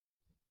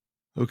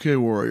Okay,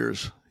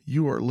 warriors,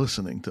 you are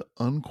listening to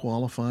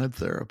Unqualified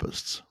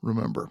Therapists.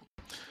 Remember,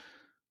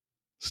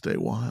 stay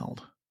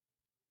wild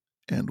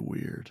and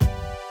weird.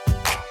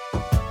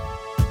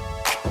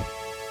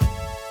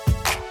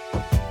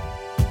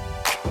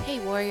 Hey,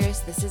 warriors,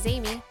 this is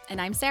Amy.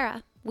 And I'm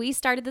Sarah. We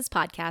started this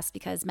podcast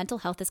because mental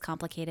health is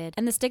complicated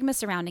and the stigma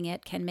surrounding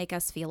it can make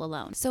us feel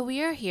alone. So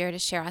we are here to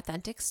share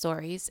authentic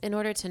stories in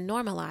order to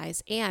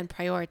normalize and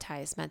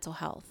prioritize mental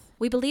health.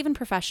 We believe in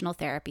professional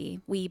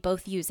therapy. We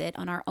both use it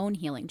on our own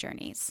healing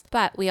journeys.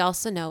 But we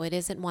also know it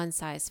isn't one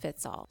size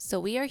fits all. So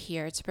we are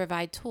here to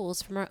provide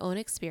tools from our own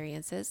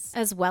experiences,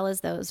 as well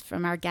as those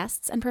from our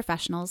guests and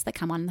professionals that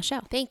come on the show.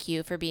 Thank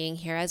you for being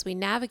here as we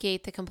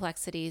navigate the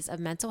complexities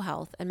of mental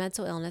health and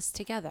mental illness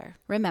together.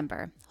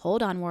 Remember,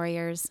 hold on,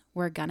 warriors.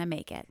 We're gonna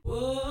make it.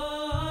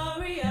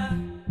 Warrior.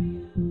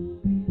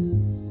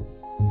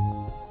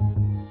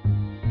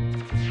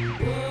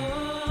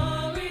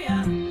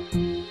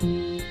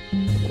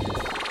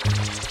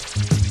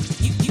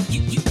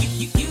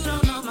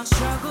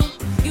 Struggle,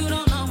 you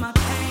don't know my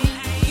pain,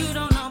 you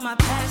don't know my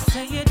past,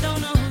 so you don't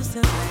know who's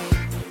to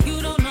blame.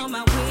 You don't know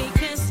my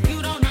weakness,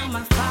 you don't know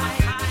my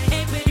fight.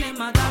 Ain't been in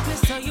my darkness,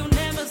 so you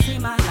never see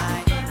my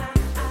light.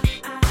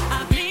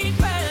 I bleed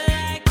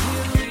like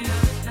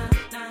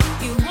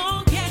you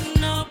won't get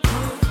no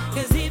proof.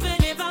 Cause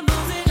even if I'm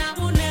losing, I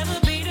will never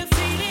be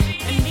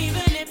defeated. And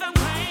even if I'm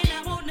crying,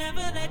 I will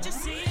never let you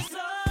see it.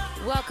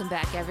 Welcome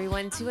back,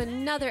 everyone, to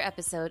another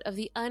episode of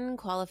The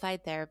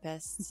Unqualified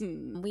Therapists.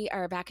 We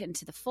are back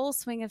into the full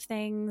swing of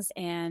things,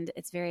 and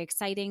it's very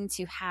exciting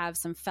to have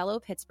some fellow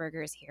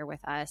Pittsburghers here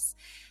with us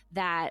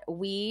that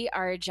we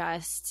are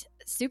just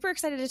super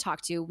excited to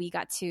talk to. We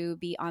got to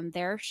be on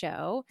their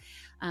show.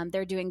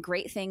 They're doing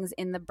great things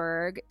in the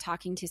Burgh,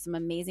 talking to some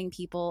amazing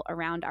people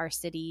around our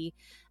city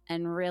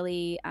and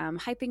really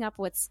hyping up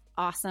what's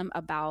awesome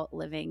about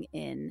living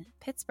in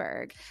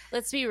Pittsburgh.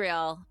 Let's be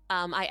real.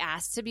 I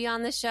asked to be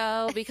on the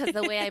show because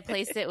the way I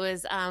placed it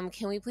was,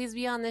 can we please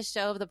be on this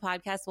show of the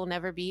podcast we'll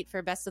never beat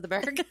for Best of the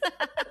Burgh?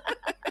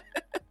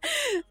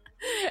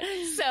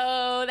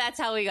 So that's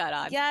how we got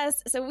on.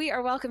 Yes. So we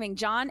are welcoming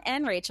John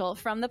and Rachel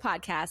from the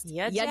podcast,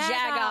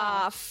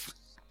 Jagoff.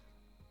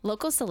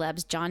 Local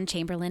celebs John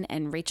Chamberlain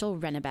and Rachel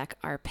Rennebeck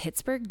are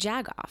Pittsburgh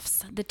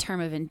Jagoffs, the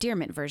term of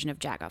endearment version of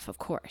Jagoff, of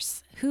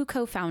course, who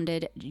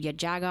co-founded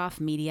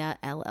Jagoff Media,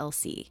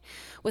 LLC.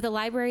 With a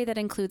library that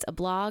includes a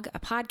blog, a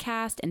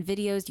podcast, and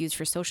videos used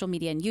for social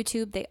media and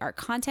YouTube, they are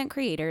content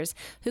creators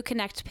who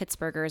connect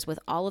Pittsburghers with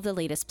all of the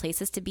latest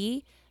places to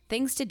be,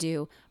 things to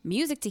do,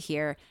 music to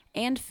hear,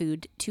 and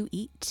food to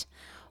eat.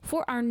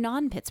 For our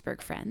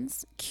non-Pittsburgh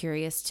friends,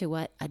 curious to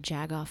what a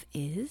Jagoff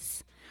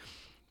is?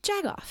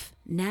 Jagoff,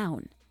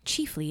 noun,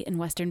 chiefly in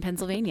Western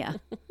Pennsylvania.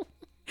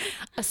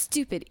 A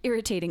stupid,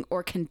 irritating,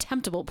 or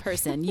contemptible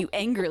person you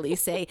angrily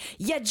say,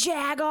 "Ya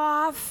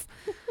Jagoff!"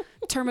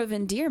 Term of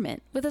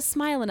endearment. With a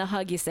smile and a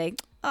hug, you say,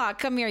 "Aw,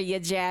 come here, ya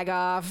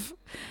Jagoff."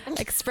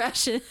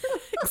 Expressing.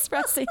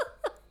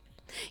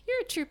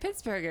 You're a true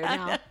Pittsburgher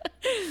now.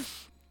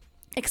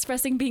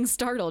 Expressing being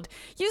startled.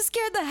 "You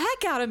scared the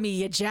heck out of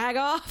me, ya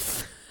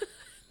Jagoff."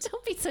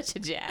 Don't be such a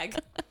jag.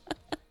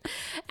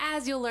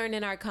 As you'll learn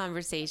in our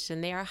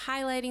conversation, they are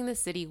highlighting the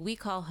city we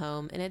call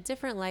home in a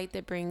different light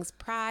that brings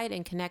pride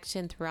and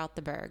connection throughout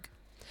the Burgh.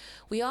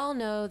 We all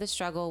know the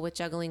struggle with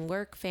juggling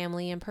work,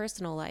 family, and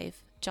personal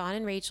life. John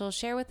and Rachel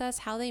share with us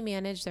how they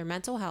manage their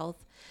mental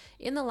health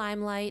in the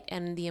limelight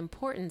and the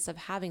importance of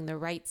having the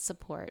right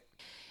support.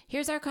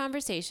 Here's our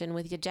conversation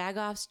with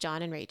Jagoff's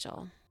John and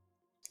Rachel.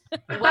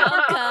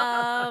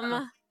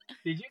 Welcome.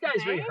 Did you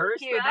guys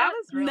rehearse you. that? That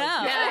was really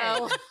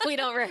No. good. We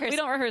don't rehearse. We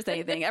don't rehearse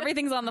anything.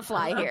 Everything's on the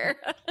fly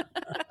here.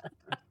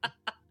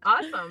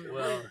 Awesome.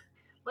 Well, Listen,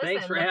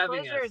 thanks for the having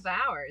pleasure us. is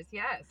ours.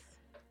 Yes.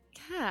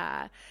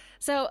 Yeah.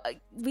 So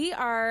we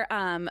are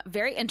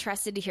very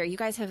interested to hear. You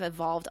guys have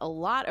evolved a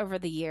lot over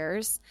the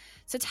years.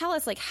 So tell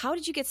us, how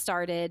did you get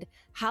started?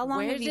 How long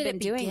Where have you did been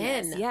it doing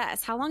begin? this?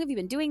 Yes. How long have you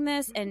been doing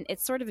this? And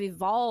it's sort of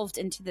evolved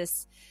into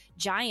this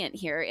giant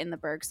here in the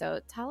Burgh.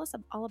 So tell us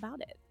all about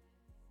it.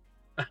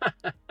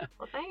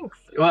 Well, thanks.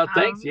 Well,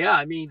 thanks. Yeah,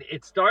 I mean,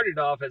 it started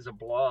off as a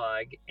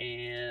blog,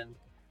 and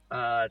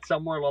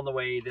somewhere along the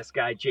way, this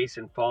guy,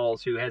 Jason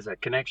Falls, who has a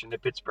connection to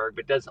Pittsburgh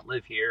but doesn't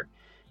live here,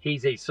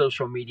 he's a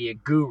social media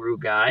guru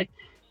guy.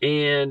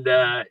 And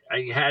I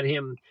had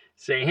him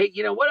say, hey,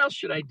 what else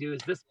should I do?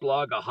 Is this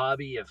blog a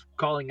hobby of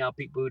calling out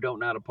people who don't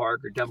know how to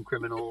park or dumb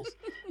criminals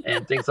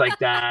and things like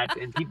that,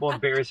 and people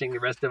embarrassing the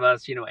rest of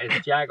us, as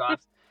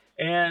Jagoffs?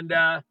 And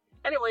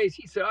anyways,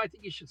 he said, I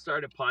think you should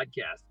start a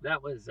podcast.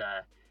 That was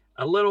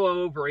a little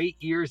over 8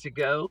 years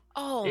ago.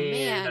 Oh, and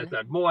man. I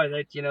thought, boy,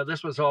 that,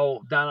 this was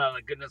all done out of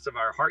the goodness of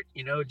our heart,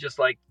 just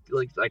like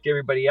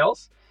everybody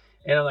else.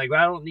 And I'm like,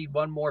 well, I don't need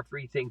one more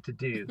free thing to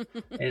do.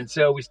 And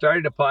so we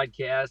started a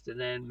podcast and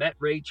then met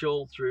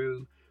Rachel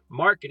through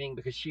marketing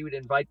because she would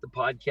invite the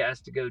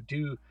podcast to go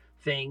do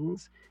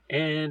things.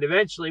 And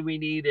eventually we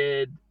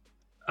needed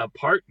a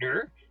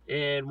partner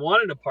and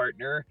wanted a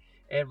partner.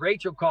 And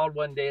Rachel called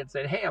one day and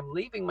said, hey, I'm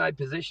leaving my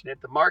position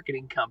at the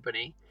marketing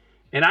company.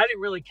 And I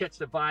didn't really catch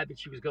the vibe that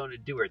she was going to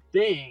do her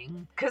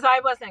thing. Because I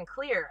wasn't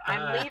clear.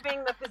 I'm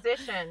leaving the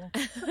position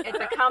at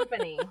the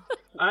company.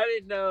 I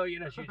didn't know,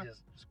 she was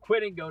just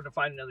quitting, going to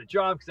find another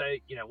job because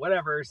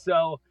whatever.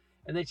 So,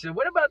 and they said,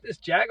 what about this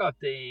Jagoff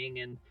thing?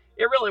 And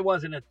it really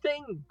wasn't a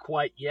thing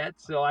quite yet.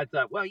 So I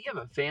thought, well, you have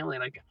a family.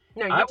 Like,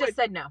 no, you just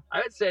said no.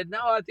 I had said, no,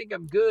 I think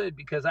I'm good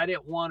because I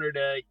didn't want her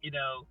to,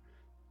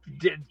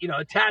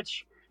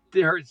 attach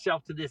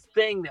herself to this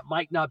thing that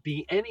might not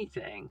be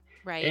anything.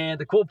 Right. And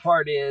the cool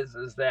part is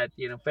that,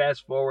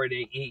 fast forward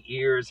 8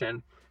 years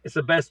and it's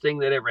the best thing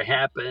that ever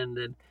happened.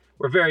 And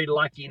we're very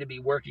lucky to be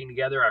working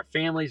together. Our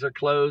families are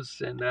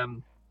close and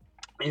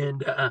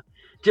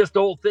just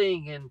the whole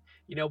thing. And,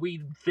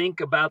 we think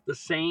about the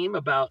same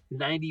about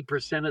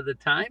 90% of the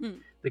time. Mm-hmm.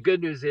 The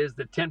good news is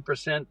the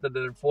 10% that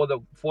are for the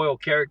foil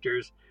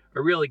characters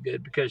are really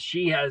good because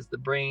she has the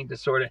brain to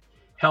sort of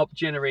help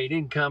generate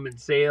income and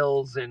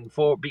sales and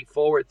be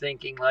forward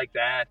thinking like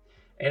that.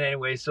 And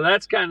anyway, so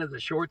that's kind of the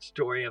short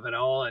story of it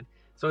all. And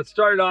so it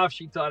started off,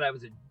 she thought I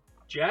was a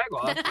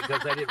Jagoff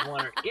because I didn't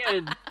want her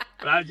in,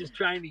 but I was just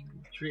trying to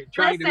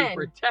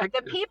protect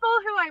the people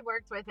who I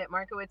worked with at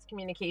Markowitz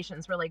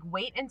Communications were like,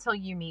 wait until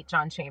you meet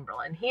John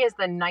Chamberlain. He is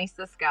the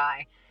nicest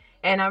guy.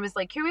 And I was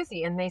like, who is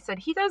he? And they said,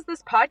 he does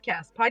this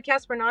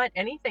podcast for not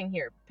anything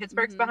here.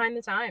 Pittsburgh's behind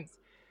the times.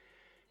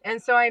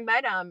 And so I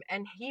met him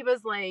and he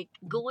was like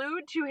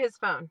glued to his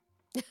phone.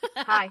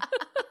 Hi.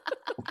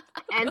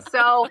 And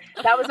so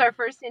that was our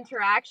first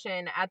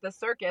interaction at the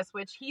circus,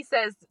 which he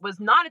says was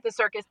not at the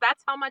circus.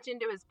 That's how much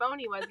into his phone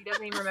he was. He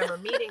doesn't even remember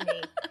meeting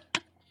me.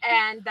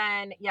 And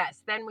then,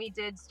 then we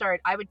did start,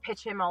 I would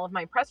pitch him all of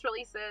my press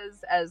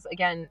releases as,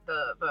 again,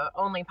 the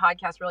only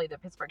podcast really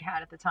that Pittsburgh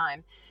had at the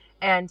time.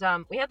 And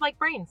we had like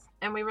brains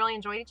and we really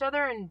enjoyed each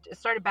other and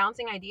started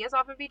bouncing ideas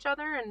off of each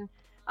other. And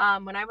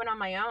when I went on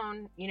my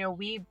own,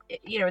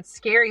 it's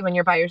scary when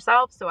you're by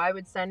yourself. So I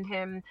would send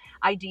him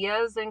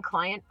ideas and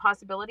client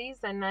possibilities.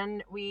 And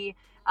then we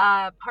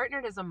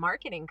partnered as a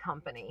marketing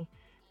company.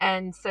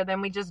 And so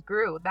then we just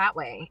grew that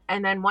way.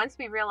 And then once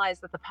we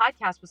realized that the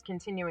podcast was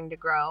continuing to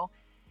grow,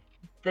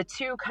 the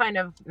two kind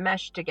of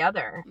meshed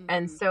together. Mm-hmm.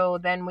 And so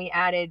then we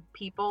added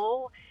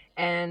people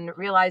and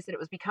realized that it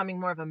was becoming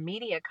more of a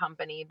media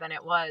company than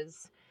it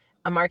was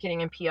a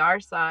marketing and PR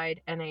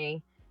side and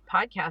a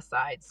podcast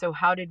side. So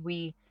how could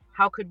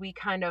we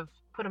kind of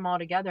put them all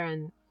together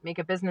and make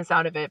a business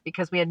out of it?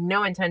 Because we had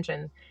no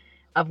intention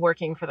of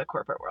working for the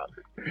corporate world.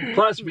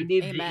 Plus we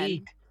needed to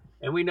eat.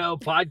 And we know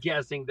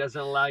podcasting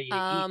doesn't allow you to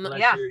eat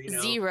unless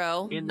you're,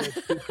 zero in the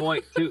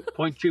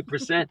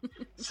 2.2%.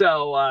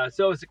 So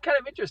it's kind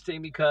of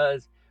interesting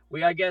because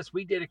I guess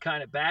we did it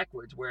kind of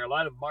backwards where a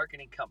lot of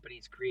marketing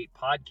companies create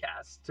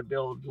podcasts to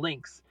build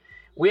links.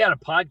 We had a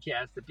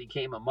podcast that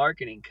became a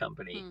marketing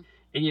company.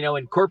 And,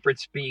 in corporate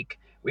speak,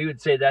 we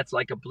would say that's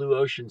like a blue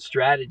ocean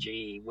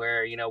strategy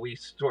where, we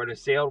sort of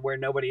sailed where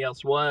nobody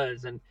else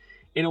was. And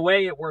in a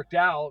way it worked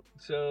out.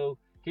 So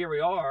here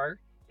we are.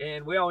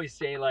 And we always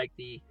say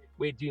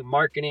we do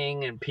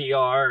marketing and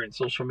PR and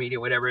social media,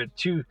 whatever,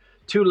 two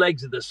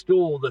legs of the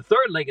stool. The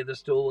third leg of the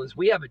stool is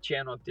we have a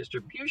channel of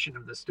distribution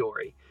of the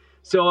story.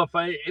 So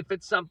if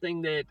it's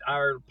something that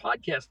our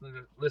podcast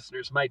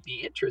listeners might be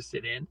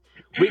interested in,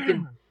 we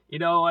can,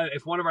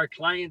 if one of our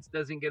clients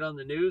doesn't get on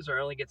the news or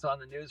only gets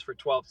on the news for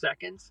 12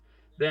 seconds,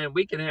 then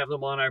we can have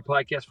them on our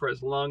podcast for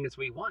as long as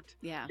we want.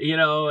 Yeah.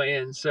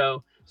 And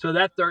so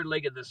that third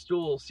leg of the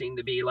stool seemed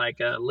to be like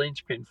a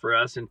linchpin for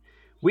us. And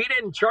we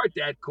didn't chart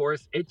that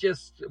course.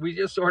 We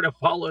just sort of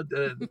followed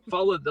the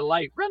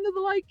light. Run to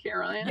the light,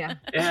 Caroline. Yeah.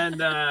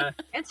 And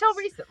until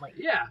recently.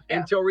 Yeah,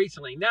 until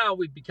recently. Now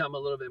we've become a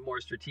little bit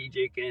more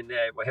strategic and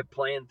we have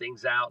planned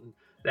things out, and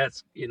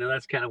that's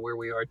kind of where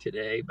we are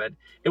today. But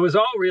it was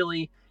all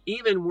really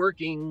even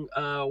working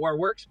our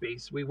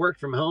workspace. We worked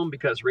from home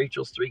because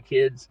Rachel's 3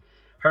 kids.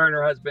 Her and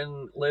her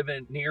husband live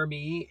near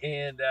me,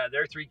 and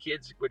their 3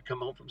 kids would come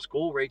home from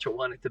school. Rachel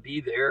wanted to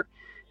be there.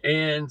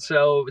 And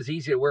so it was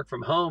easy to work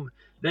from home.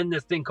 Then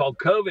this thing called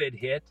COVID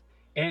hit,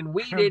 and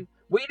we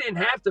didn't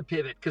have to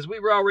pivot because we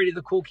were already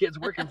the cool kids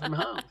working from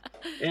home.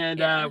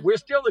 And we're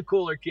still the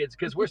cooler kids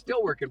because we're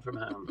still working from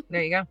home.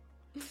 There you go.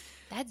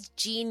 That's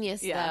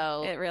genius, Yeah,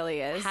 though. it really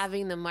is.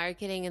 Having the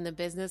marketing and the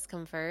business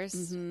come first.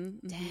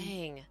 Mm-hmm.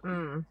 Dang.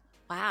 Mm.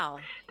 Wow.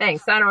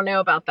 Thanks. I don't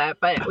know about that,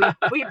 but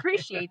we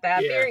appreciate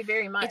that very,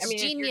 very much.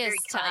 It's genius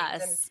to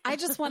us. And I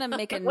just want to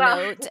make a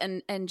note,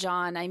 and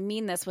John, I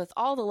mean this with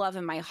all the love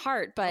in my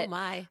heart, but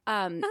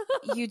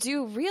you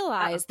do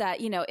realize that,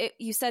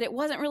 you said it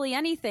wasn't really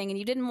anything and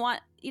you didn't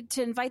want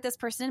to invite this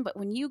person in, but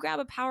when you grab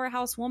a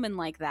powerhouse woman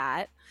like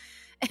that,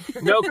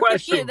 no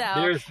question.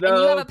 There's no and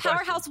you have a question.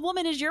 powerhouse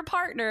woman as your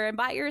partner and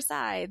by your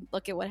side,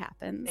 look at what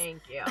happens.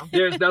 Thank you.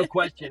 There's no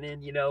question.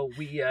 And,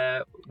 we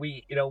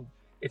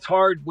it's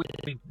hard.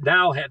 We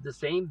now have the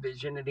same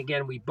vision. And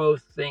again, we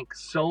both think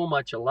so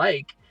much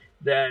alike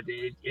that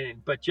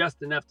but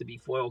just enough to be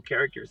foil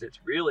characters. It's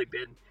really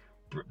been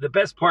the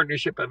best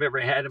partnership I've ever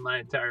had in my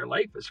entire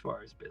life as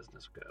far as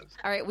business goes.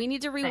 All right, we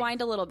need to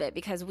rewind a little bit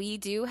because we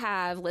do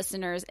have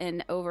listeners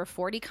in over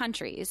 40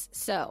 countries.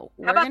 So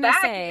we're How about going to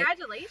that? say,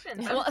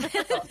 Congratulations. well,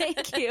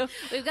 thank you.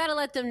 We've got to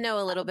let them know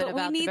a little bit But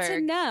about we need the to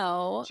Berg.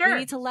 know. Sure. We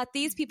need to let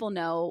these people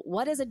know,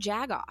 what is a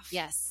Jagoff?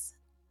 Yes.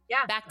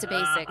 Yeah. Back to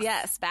basics.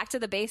 Yes, back to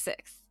the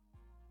basics.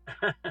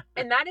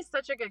 And that is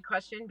such a good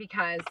question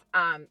because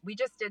we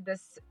just did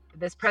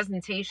this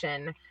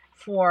presentation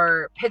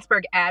for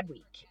Pittsburgh Ad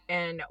Week,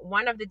 and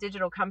one of the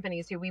digital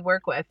companies who we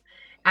work with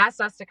asked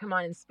us to come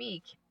on and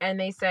speak, and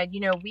they said,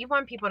 we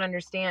want people to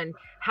understand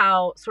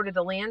how sort of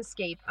the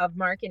landscape of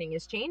marketing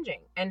is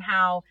changing and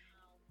how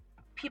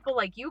people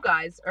like you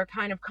guys are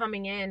kind of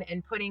coming in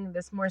and putting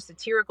this more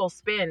satirical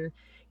spin,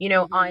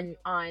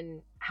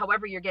 on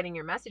however you're getting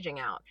your messaging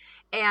out.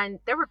 And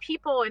there were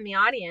people in the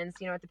audience,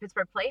 at the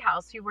Pittsburgh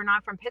Playhouse who were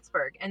not from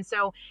Pittsburgh. And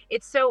so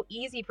it's so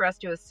easy for us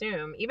to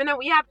assume, even though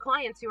we have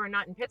clients who are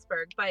not in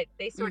Pittsburgh, but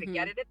they sort of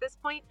get it at this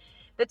point.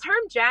 The term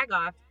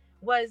Jagoff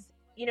was,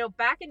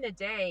 back in the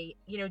day,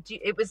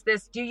 it was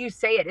this, do you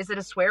say it? Is it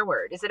a swear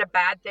word? Is it a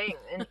bad thing?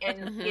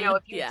 And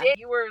if you did,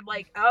 you were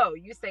like, oh,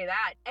 you say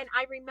that. And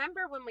I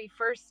remember when we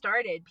first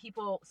started,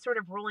 people sort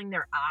of rolling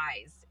their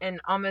eyes and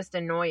almost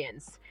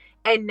annoyance.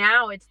 And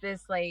now it's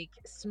this like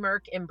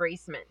smirk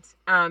embracement.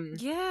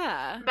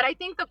 Yeah. But I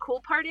think the cool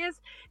part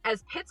is,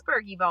 as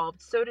Pittsburgh evolved,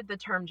 so did the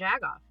term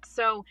Jagoff.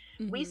 So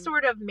we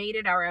sort of made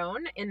it our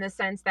own in the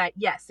sense that,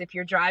 yes, if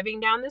you're driving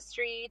down the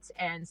street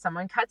and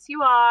someone cuts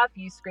you off,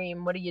 you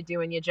scream, what are you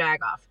doing, you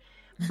Jagoff?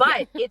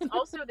 But it's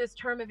also this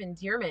term of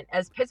endearment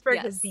as Pittsburgh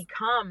has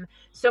become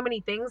so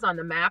many things on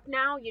the map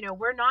now.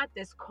 We're not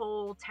this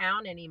coal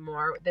town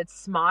anymore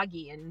that's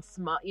smoggy and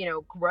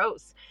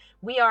gross.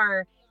 We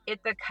are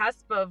at the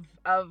cusp of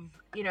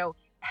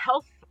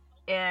health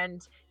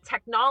and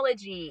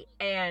technology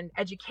and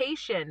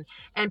education,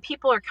 and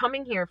people are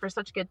coming here for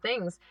such good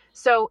things.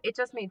 So it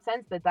just made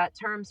sense that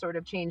term sort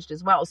of changed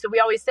as well. So we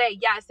always say,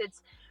 yes,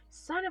 it's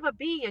son of a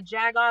bee, you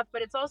Jagoff,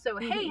 but it's also,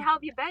 hey, how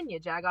have you been, you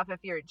Jagoff, if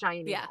you're a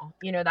giant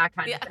eel, that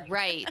kind of thing.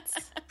 Right.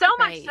 So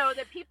much so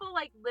that people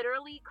like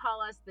literally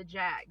call us the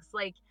Jags.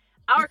 Like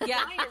our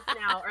clients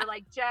now are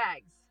like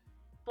Jags.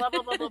 Blah,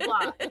 blah, blah, blah,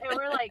 blah. And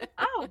we're like,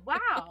 oh,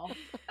 wow.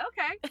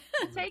 Okay.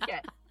 Take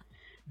it.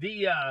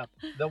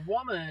 The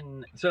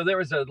woman, so there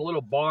was a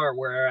little bar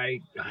where I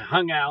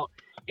hung out,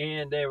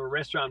 and they were a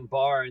restaurant and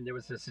bar, and there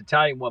was this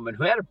Italian woman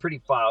who had a pretty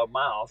foul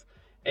mouth.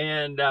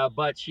 And,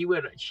 but she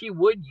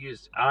would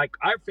use,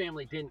 our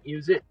family didn't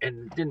use it,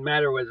 and it didn't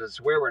matter whether it was a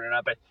swear word or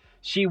not, but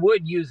she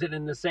would use it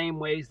in the same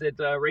ways that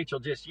Rachel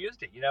just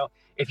used it.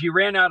 If you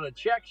ran out of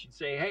check, she'd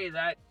say, hey,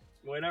 that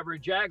whatever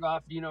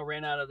Jagoff,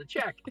 ran out of the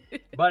check.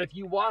 But if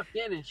you walked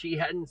in and she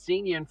hadn't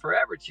seen you in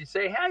forever, she'd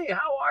say, hey,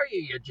 how are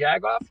you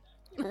Jagoff?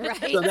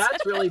 Right. So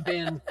that's really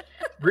been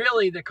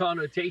the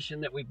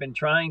connotation that we've been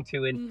trying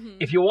to.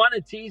 And if you want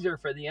a teaser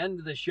for the end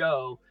of the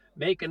show,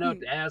 make a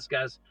note to ask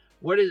us,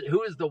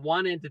 who is the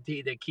one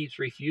entity that keeps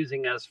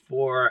refusing us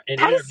for an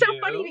interview? That is so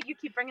funny that you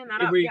keep bringing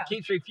that up.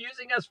 Keeps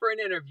refusing us for an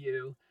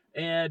interview.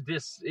 And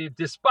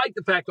despite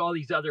the fact all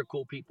these other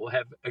cool people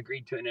have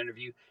agreed to an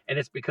interview, and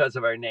it's because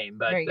of our name.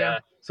 But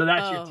so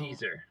that's your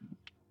teaser.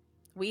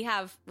 We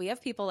have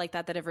people like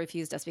that have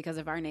refused us because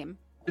of our name.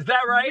 Is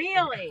that right?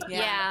 Really?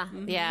 Yeah.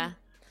 Mm-hmm. Yeah.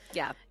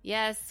 Yeah.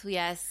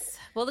 Yes.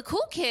 Well, the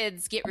cool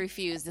kids get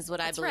refused, is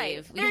what I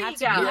believe. Right. We There have you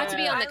to. go. You have to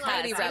be on the I like cusp.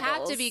 that. You have to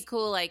Rebels. be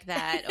cool like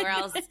that, or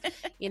else,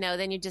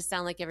 then you just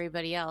sound like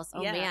everybody else.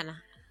 Oh man,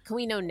 can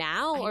we know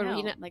now, or I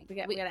we know. know? Like we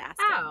got to ask.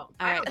 Oh. them.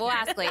 All right, we'll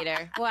ask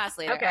later. Okay.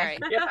 All right.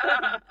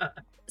 Yeah.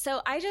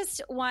 So I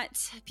just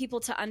want people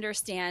to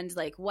understand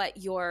like what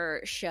your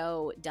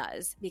show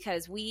does,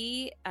 because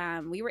we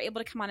were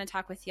able to come on and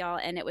talk with y'all,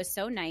 and it was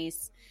so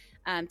nice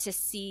to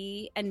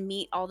see and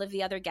meet all of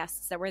the other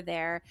guests that were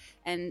there,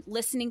 and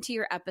listening to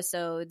your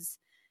episodes.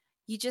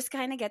 You just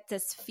kind of get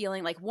this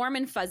feeling like warm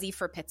and fuzzy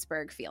for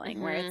Pittsburgh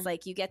feeling, where it's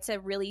like you get to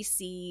really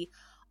see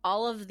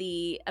all of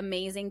the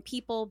amazing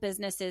people,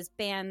 businesses,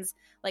 bands,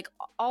 like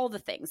all the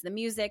things, the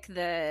music,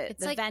 the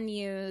like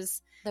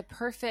venues. The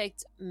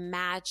perfect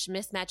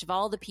mismatch of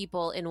all the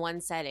people in one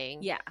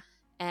setting. Yeah.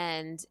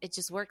 And it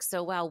just works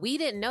so well. We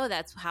didn't know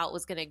that's how it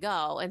was going to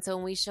go. And so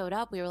when we showed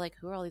up, we were like,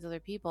 who are all these other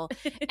people?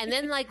 And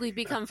then we've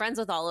become friends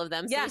with all of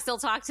them. So we still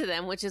talk to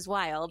them, which is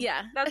wild.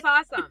 Yeah. That's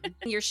awesome.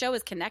 Your show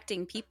is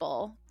connecting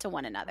people to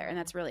one another, and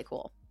that's really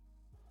cool.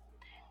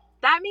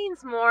 That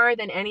means more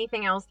than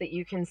anything else that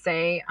you can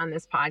say on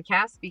this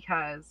podcast,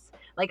 because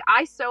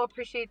I so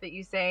appreciate that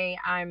you say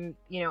I'm,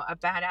 a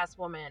badass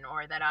woman,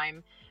 or that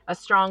I'm a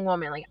strong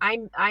woman.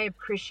 I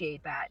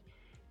appreciate that.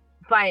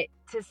 But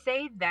to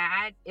say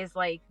that is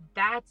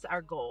that's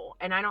our goal.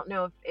 And I don't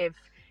know if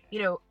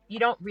you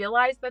don't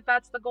realize that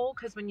that's the goal,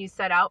 because when you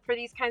set out for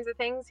these kinds of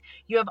things,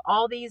 you have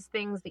all these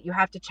things that you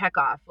have to check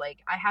off.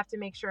 I have to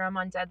make sure I'm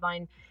on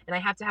deadline, and I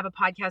have to have a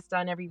podcast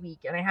done every week,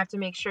 and I have to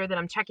make sure that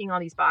I'm checking all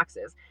these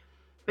boxes.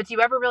 But do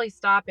you ever really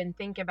stop and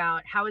think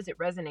about how is it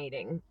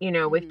resonating,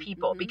 with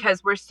people?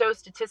 Because we're so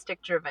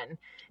statistic driven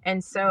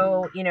and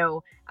so,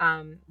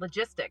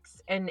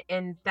 logistics and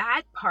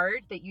that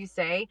part that you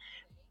say,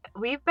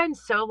 we've been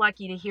so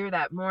lucky to hear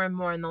that more and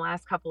more in the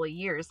last couple of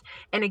years.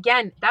 And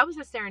again, that was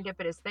a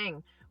serendipitous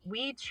thing.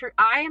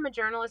 I am a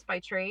journalist by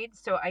trade,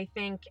 so I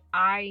think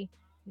I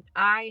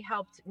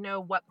helped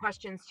know what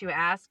questions to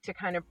ask to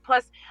kind of,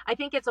 plus I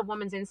think it's a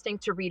woman's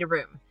instinct to read a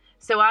room.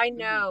 So I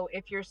know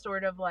if you're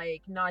sort of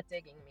like not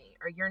digging me,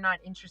 or you're not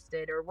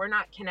interested, or we're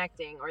not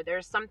connecting, or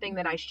there's something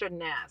that I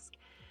shouldn't ask.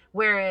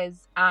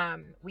 Whereas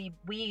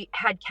we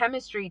had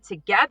chemistry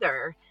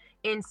together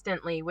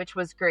instantly, which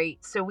was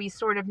great. So we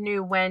sort of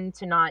knew when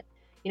to not,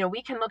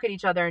 we can look at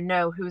each other and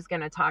know who's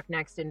going to talk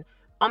next and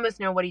almost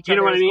know what each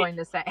other is going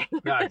to say.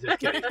 No, just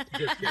kidding.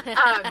 Just kidding.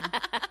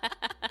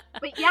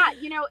 But yeah,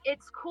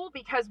 it's cool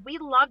because we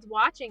loved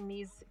watching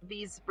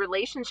these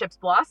relationships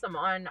blossom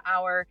on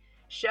our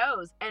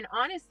shows. And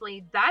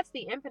honestly, that's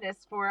the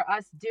impetus for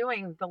us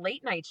doing the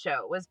late night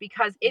show, was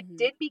because it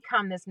did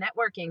become this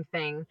networking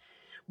thing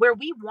where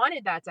we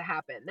wanted that to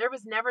happen. There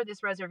was never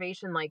this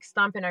reservation, like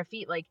stomping our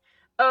feet, like,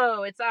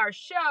 oh, it's our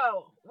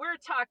show, we're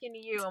talking to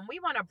you and we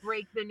want to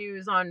break the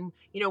news on,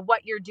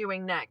 what you're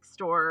doing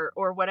next, or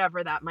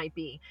whatever that might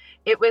be.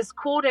 It was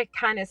cool to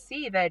kind of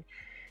see that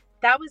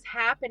was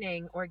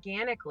happening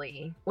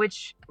organically,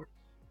 which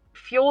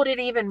fueled it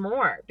even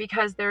more,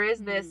 because there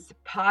is this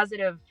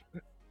positive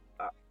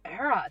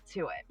aura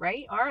to it.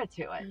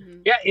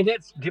 Yeah, and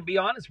it's, to be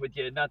honest with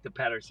you, not to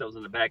pat ourselves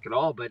on the back at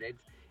all, but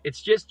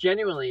it's just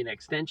genuinely an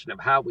extension of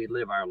how we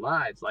live our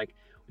lives. Like,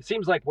 it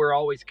seems like we're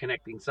always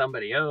connecting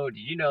somebody. Oh,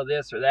 did you know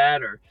this or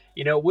that? Or,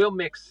 we'll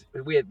mix,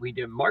 we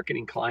do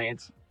marketing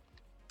clients,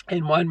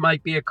 and one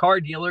might be a car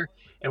dealer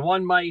and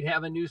one might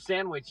have a new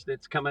sandwich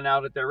that's coming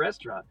out at their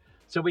restaurant.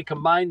 So we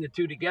combine the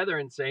two together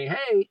and say,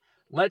 hey,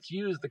 let's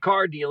use the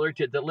car dealer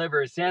to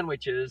deliver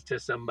sandwiches to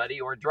somebody,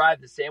 or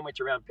drive the sandwich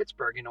around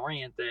Pittsburgh and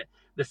orient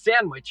the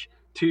sandwich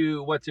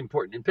to what's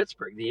important in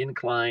Pittsburgh, the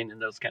incline and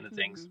those kind of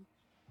things.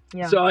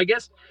 Yeah. So I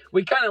guess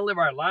we kind of live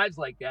our lives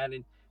like that.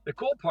 And the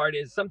cool part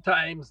is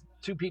sometimes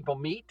two people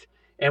meet,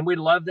 and we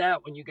love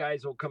that when you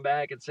guys will come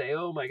back and say,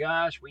 oh my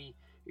gosh, we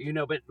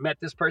but met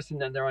this person,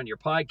 then they're on your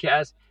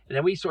podcast, and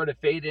then we sort of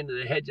fade into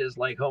the hedges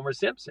like Homer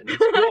Simpson. It's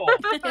cool.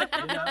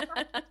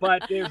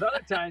 But there's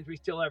other times we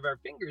still have our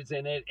fingers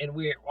in it, and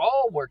we're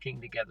all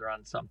working together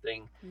on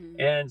something.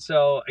 And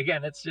so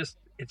again, it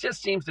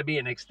just seems to be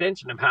an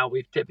extension of how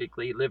we've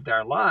typically lived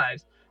our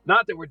lives.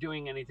 Not that we're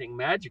doing anything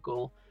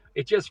magical.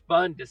 It's just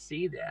fun to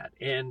see that.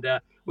 And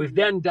we've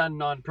then done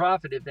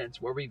nonprofit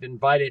events where we've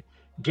invited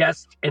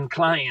guests and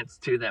clients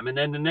to them. And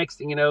then the next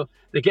thing you know,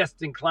 the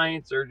guests and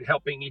clients are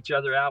helping each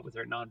other out with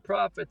their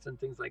nonprofits and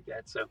things like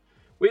that. So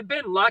we've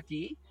been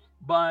lucky,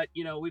 but,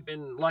 we've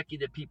been lucky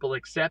that people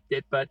accept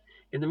it. But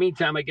in the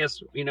meantime, I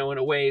guess, in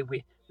a way,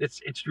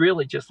 it's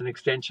really just an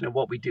extension of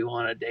what we do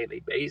on a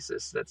daily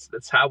basis.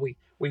 That's how we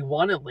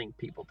want to link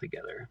people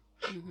together.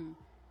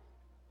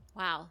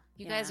 Wow.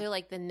 You guys are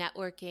like the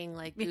networking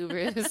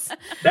gurus.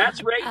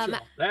 That's Rachel.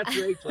 That's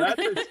Rachel.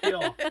 That's her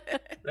skill.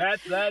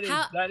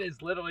 That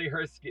is literally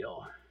her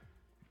skill.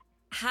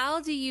 How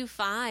do you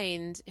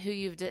find who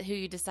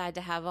you decide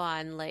to have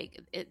on?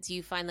 Do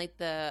you find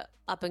the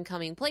up and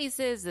coming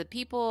places, the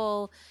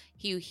people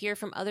you hear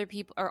from other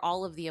people, or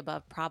all of the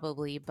above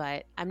probably,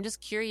 but I'm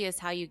just curious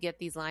how you get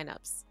these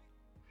lineups.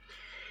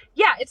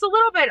 Yeah, it's a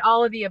little bit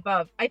all of the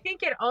above. I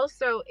think it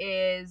also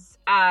is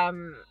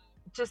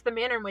just the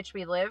manner in which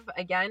we live,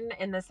 again,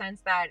 in the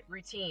sense that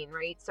routine,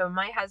 right? So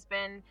my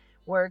husband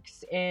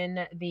works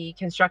in the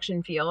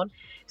construction field.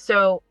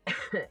 So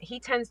he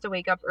tends to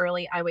wake up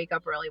early. I wake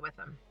up early with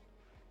him.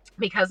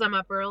 Because I'm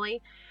up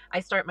early,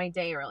 I start my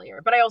day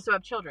earlier. But I also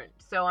have children.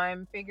 So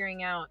I'm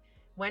figuring out,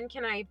 when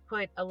can I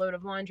put a load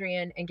of laundry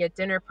in and get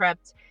dinner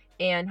prepped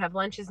and have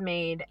lunches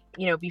made,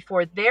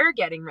 before they're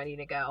getting ready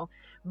to go.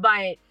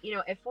 But,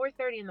 at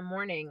 4:30 in the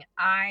morning,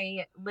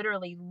 I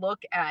literally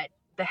look at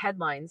the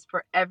headlines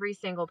for every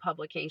single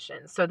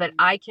publication so that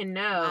I can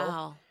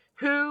know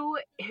who,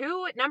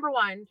 number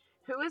one,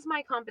 who is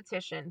my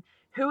competition?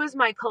 Who is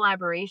my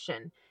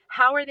collaboration?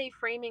 How are they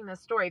framing the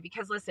story?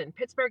 Because listen,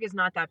 Pittsburgh is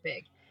not that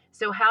big.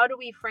 So how do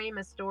we frame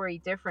a story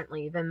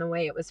differently than the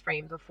way it was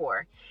framed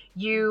before?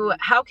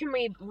 How can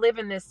we live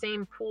in this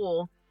same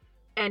pool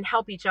and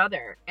help each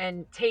other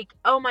and take,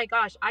 oh my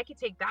gosh, I could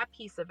take that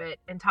piece of it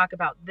and talk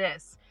about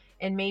this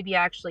and maybe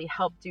actually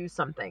help do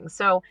something.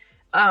 So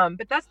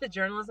but that's the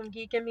journalism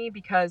geek in me,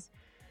 because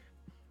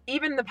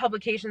even the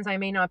publications I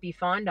may not be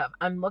fond of,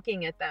 I'm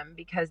looking at them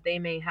because they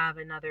may have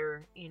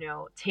another,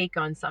 take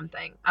on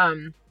something.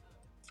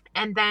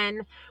 And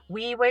then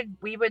we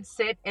would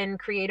sit and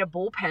create a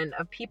bullpen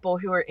of people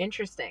who are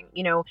interesting,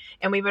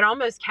 and we would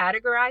almost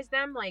categorize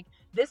them like,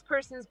 this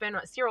person's been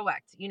on Cyril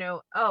Wecht,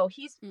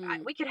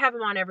 we could have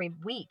him on every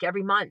week,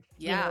 every month.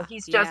 Yeah.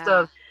 He's just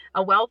a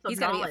wealth of knowledge. He's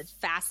going to be a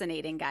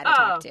fascinating guy to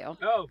talk to.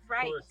 Oh,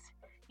 right. Course.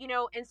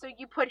 And so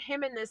you put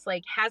him in this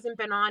hasn't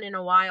been on in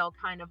a while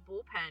kind of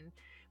bullpen,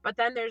 But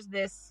then there's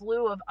this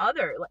slew of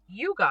other, like,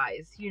 you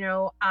guys,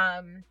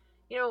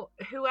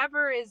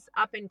 whoever is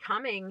up and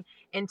coming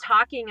and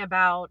talking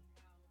about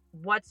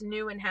what's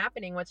new and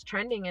happening, what's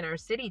trending in our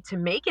city to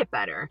make it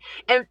better.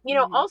 And,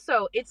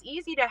 also it's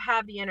easy to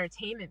have the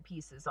entertainment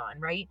pieces on,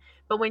 right?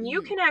 But when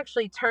you can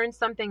actually turn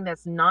something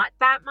that's not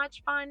that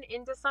much fun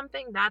into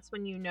something, that's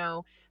when you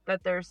know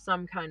that there's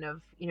some kind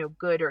of,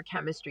 good or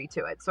chemistry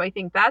to it. So I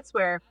think that's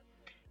where,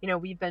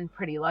 we've been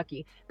pretty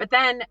lucky. But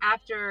then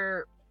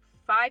after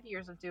 5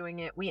 years of doing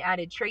it, we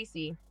added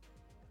Tracy,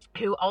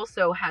 who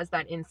also has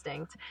that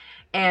instinct.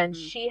 And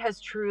she has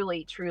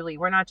truly,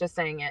 we're not just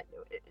saying it,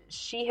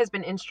 she has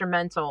been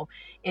instrumental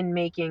in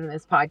making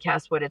this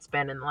podcast what it's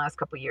been in the last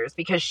couple of years,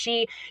 because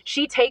she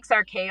takes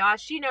our chaos.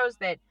 She knows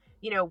that,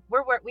 we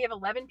have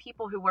 11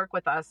 people who work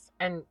with us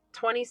and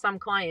 20 some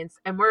clients,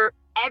 and we're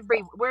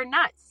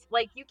nuts.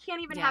 Like, you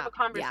can't even have a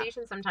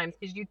conversation sometimes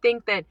because you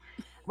think that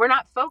we're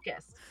not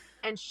focused.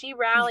 And she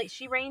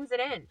reins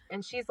it in.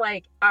 And she's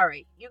like, all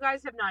right, you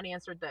guys have not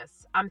answered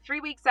this. I'm 3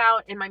 weeks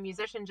out and my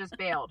musician just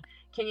bailed.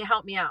 Can you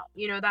help me out?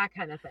 That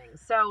kind of thing.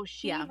 So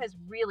she has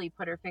really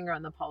put her finger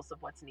on the pulse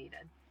of what's needed.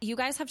 You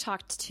guys have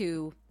talked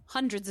to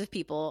hundreds of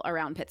people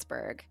around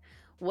Pittsburgh.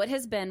 What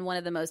has been one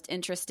of the most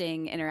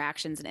interesting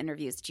interactions and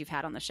interviews that you've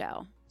had on the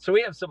show? So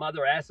we have some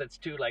other assets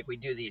too, like we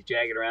do these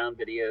Jagged Around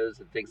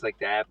videos and things like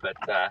that. But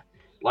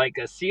like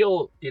a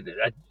seal,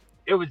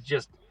 it was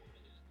just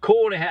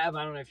cool to have.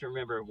 I don't know if you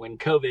remember when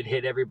COVID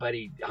hit,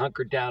 everybody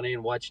hunkered down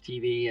and watched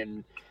TV,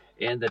 and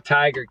the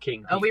Tiger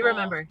King people. Oh, we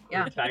remember.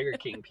 Yeah. The Tiger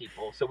King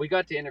people. So we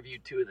got to interview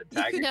 2 of the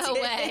Tiger King. No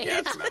way.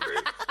 Yes, remember.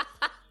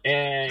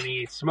 And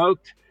he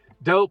smoked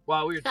dope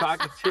while we were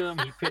talking to him.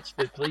 He pitched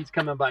that please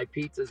come and buy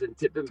pizzas and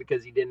tip him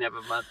because he didn't have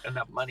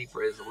enough money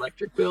for his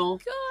electric bill.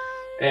 God.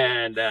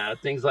 And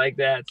things like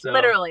that. So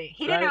literally,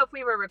 he didn't know if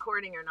we were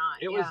recording or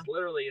not. It was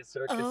literally a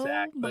circus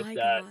act. But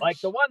gosh.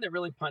 like the one that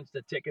really punched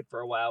the ticket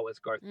for a while was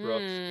Garth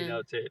Brooks.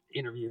 To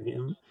interview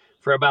him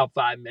for about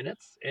 5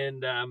 minutes.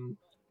 And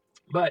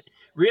but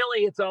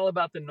really, it's all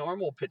about the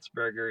normal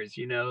Pittsburghers.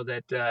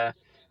 That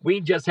we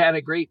just had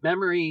a great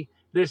memory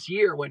this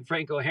year when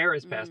Franco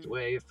Harris passed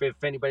away.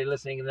 If anybody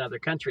listening in another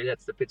country,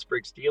 that's the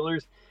Pittsburgh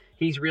Steelers.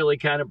 He's really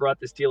kind of brought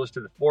the Steelers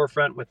to the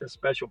forefront with a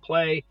special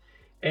play.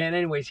 And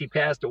anyways, he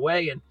passed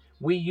away, and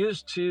we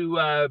used to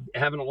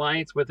have an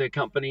alliance with a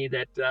company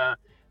that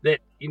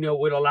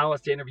would allow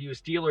us to interview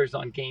Steelers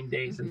on game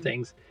days and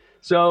things.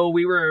 So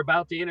we were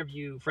about to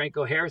interview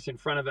Franco Harris in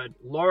front of a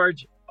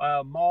large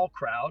mall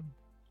crowd,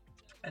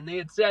 and they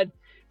had said,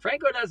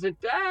 Franco he's not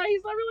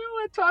really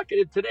all that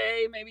talkative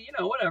today, maybe,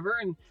 whatever.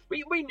 And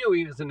we knew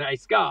he was a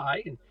nice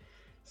guy. And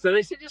so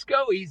they said, just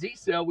go easy.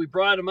 So we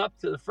brought him up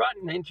to the front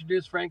and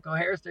introduced Franco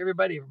Harris to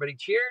everybody. Everybody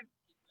cheered.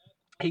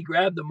 He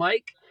grabbed the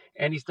mic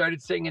and he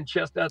started singing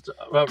Chestnuts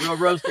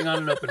Roasting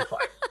on an Open Fire.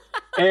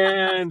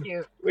 And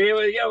it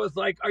was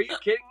like, are you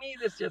kidding me?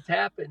 This just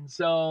happened.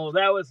 So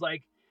that was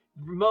like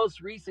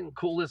most recent,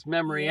 coolest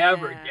memory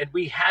ever. And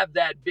we have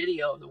that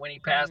video when he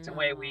passed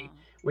away.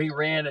 We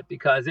ran it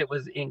because it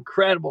was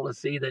incredible to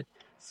see that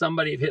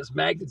somebody of his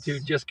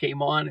magnitude just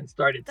came on and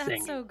started singing.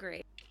 That's so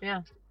great.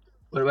 Yeah.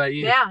 What about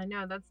you? Yeah,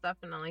 no, that's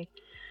definitely.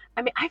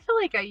 I mean, I feel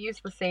like I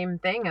used the same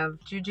thing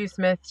of Juju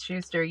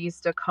Smith-Schuster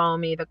used to call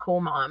me the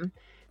cool mom.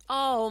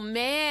 Oh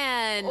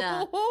man.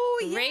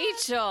 Oh,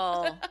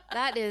 Rachel.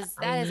 That is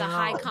a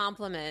high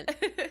compliment.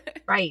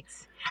 Right.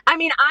 I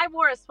mean, I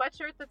wore a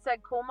sweatshirt that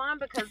said cool mom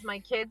because my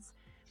kids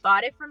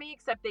bought it for me,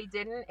 except they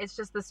didn't. It's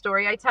just the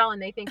story I tell,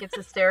 and they think it's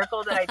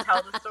hysterical that I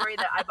tell the story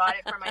that I bought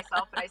it for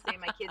myself, but I say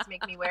my kids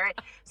make me wear it.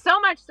 So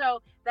much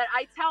so that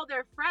I tell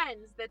their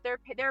friends that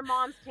their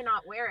moms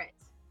cannot wear it.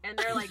 And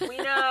they're like, we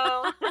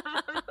know.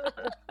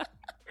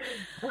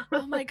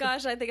 Oh my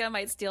gosh, I think I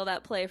might steal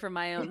that play from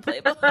my own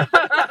playbook.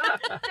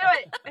 Do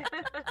it.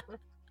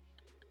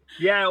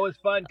 Yeah, it was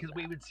fun because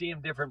we would see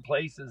him different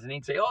places and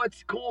he'd say, oh, it's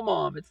the cool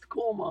mom. It's the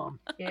cool mom.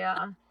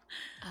 Yeah.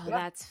 Oh,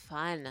 that's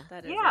fun.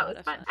 That is It was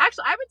fun.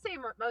 Actually, I would say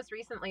most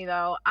recently,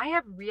 though, I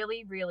have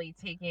really, really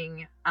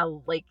taken a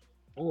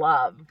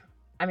love.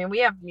 I mean, we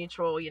have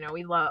mutual,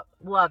 we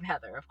love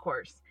Heather, of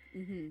course.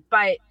 Mm-hmm.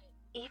 But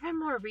even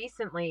more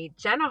recently,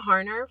 Jenna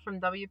Harner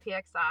from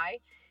WPXI,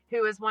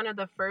 who is one of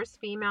the first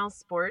female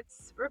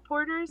sports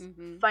reporters,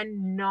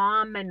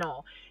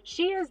 phenomenal.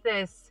 She is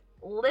this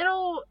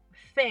little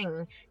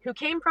thing who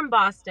came from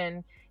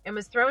Boston and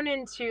was thrown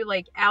into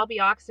Albie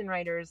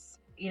Oxenreider's,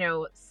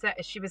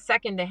 she was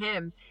second to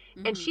him.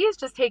 And she is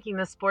just taking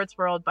the sports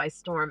world by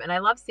storm. And I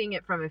love seeing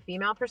it from a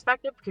female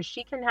perspective because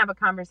she can have a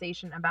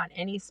conversation about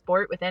any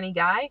sport with any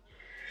guy.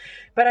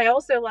 But I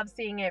also love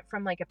seeing it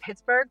from a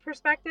Pittsburgh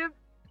perspective,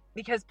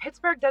 because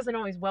Pittsburgh doesn't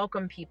always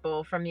welcome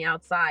people from the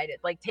outside.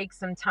 It takes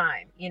some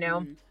time,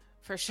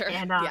 For sure.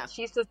 And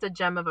she's just a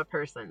gem of a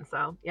person.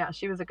 So yeah,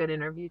 she was a good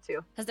interview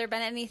too. Has there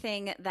been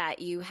anything that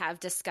you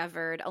have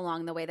discovered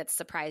along the way that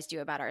surprised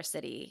you about our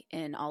city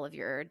in all of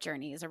your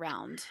journeys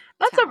around?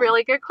 That's town? a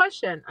really good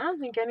question. I don't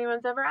think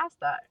anyone's ever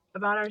asked that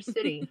about our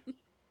city.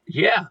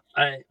 Yeah.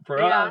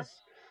 For us,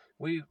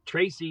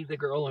 Tracy, the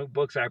girl who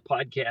books our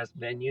podcast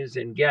venues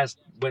and guests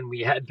when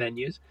we had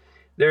venues,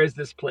 there is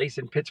this place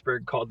in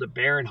Pittsburgh called the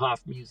Baronhof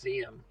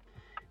Museum,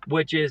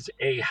 which is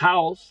a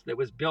house that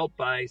was built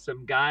by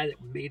some guy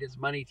that made his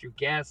money through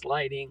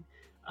gaslighting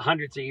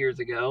hundreds of years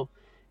ago.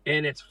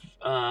 And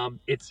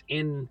it's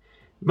in,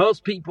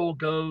 most people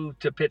go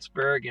to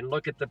Pittsburgh and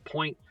look at the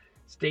Point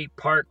State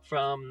Park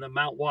from the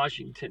Mount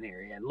Washington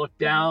area and look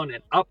down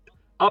and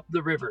up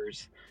the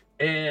rivers.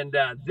 And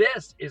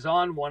this is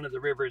on one of the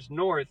rivers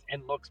north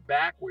and looks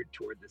backward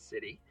toward the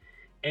city.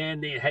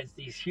 And it has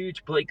these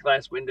huge plate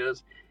glass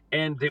windows.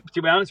 And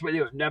to be honest with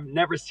you, I've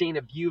never seen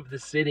a view of the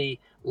city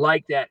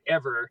like that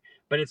ever.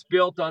 But it's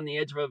built on the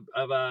edge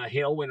of a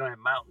hill. We don't have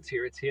mountains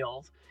here; it's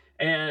hills.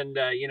 And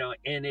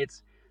and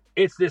it's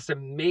this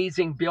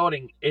amazing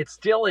building. It's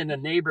still in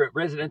a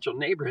residential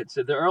neighborhood,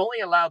 so they're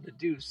only allowed to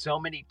do so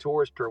many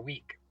tours per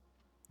week,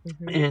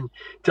 and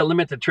to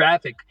limit the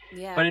traffic.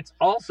 Yeah. But it's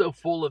also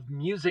full of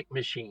music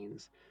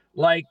machines,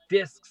 like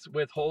discs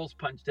with holes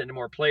punched in them,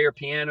 or player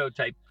piano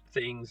type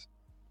things.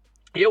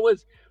 It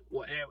was.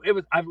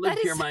 I've lived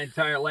here my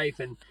entire life,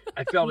 and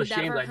I felt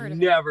ashamed. I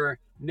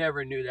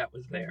never knew that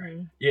was there.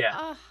 Yeah.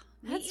 Oh,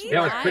 That's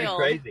That was pretty wild.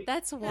 crazy.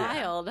 That's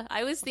wild.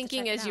 I was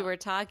thinking check it as you out. were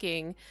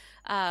talking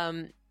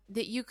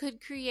that you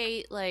could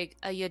create like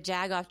a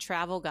Jagoff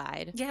travel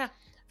guide Yeah.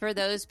 for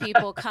those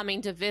people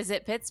coming to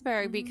visit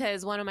Pittsburgh,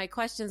 because one of my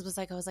questions was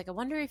like, I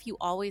wonder if you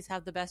always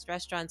have the best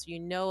restaurants, or you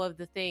know of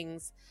the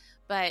things,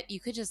 but you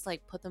could just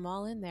like put them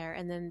all in there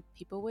and then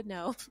people would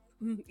know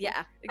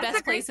Yeah. That's a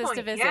best great places to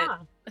point. visit.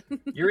 Yeah.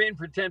 You're in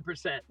for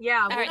 10%.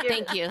 Yeah. All right,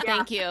 thank you. Yeah.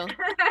 Thank you.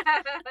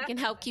 You can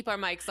help keep our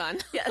mics on.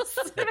 Yes.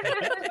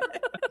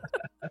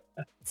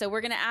 So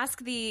we're going to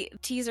ask the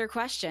teaser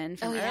question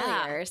from Oh,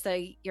 yeah. earlier.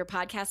 So your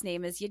podcast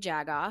name is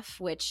Jagoff,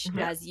 which,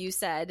 as you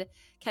said,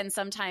 can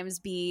sometimes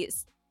be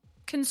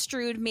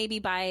construed maybe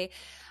by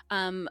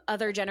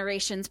other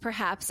generations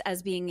perhaps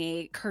as being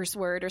a curse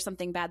word or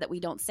something bad that we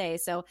don't say.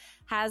 So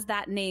has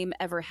that name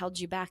ever held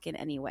you back in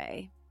any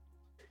way?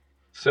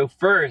 So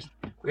first,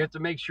 we have to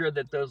make sure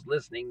that those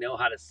listening know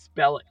how to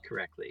spell it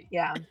correctly.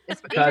 Yeah.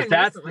 Because Even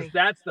that's recently.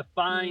 the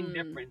fine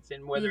difference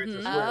in whether it's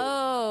a swear word.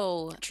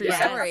 Oh, True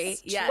Yes. story.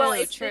 Yes. Well,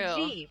 so it's true. the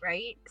G,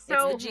 right?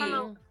 So the G.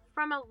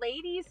 from a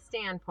lady's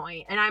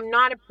standpoint, and I'm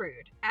not a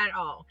prude at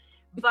all,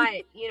 but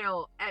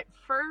at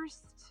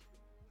first,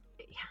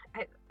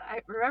 I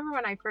remember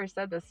when I first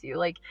said this to you,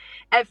 like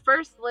at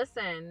first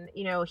listen,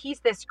 he's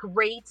this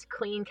great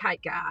clean cut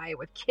guy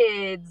with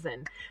kids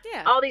and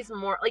Yeah. all these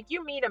more, like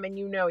you meet him and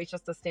he's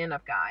just a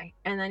stand-up guy.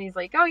 And then he's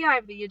like, oh yeah, I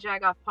have the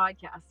Jagoff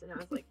podcast. And I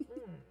was like,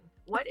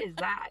 what is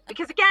that?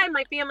 Because again,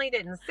 my family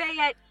didn't say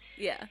it.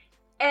 Yeah.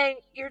 And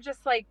you're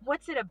just like,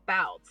 what's it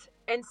about?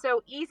 And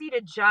so easy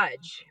to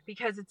judge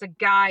because it's a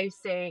guy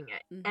saying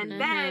it. And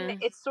then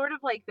it's sort of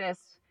like this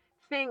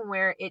thing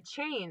where it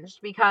changed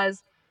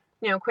because,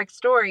 quick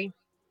story,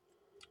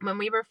 when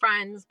we were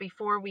friends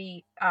before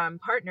we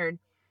partnered,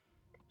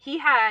 he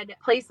had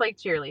a place like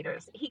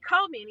Cheerleaders. He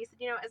called me and he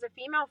said, as a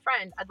female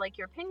friend, I'd like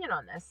your opinion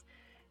on this.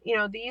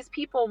 These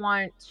people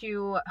want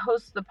to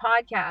host the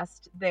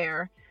podcast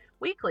there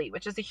weekly,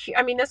 which is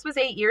this was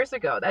 8 years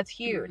ago. That's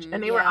huge.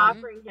 And they were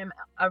offering him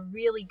a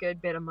really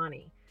good bit of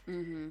money.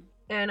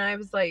 And I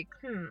was like,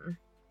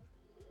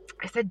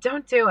 I said,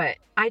 don't do it.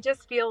 I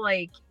just feel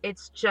like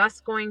it's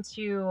just going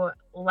to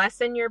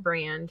lessen your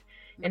brand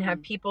and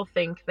have people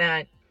think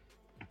that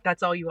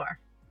that's all you are.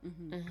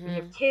 You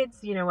have kids,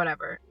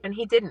 whatever. And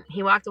he didn't.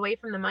 He walked away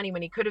from the money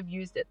when he could have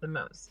used it the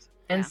most.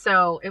 And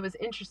so it was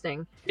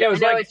interesting. Yeah, it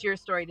was I know like, it's your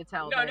story to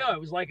tell. No, it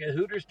was like a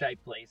Hooters type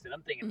place. And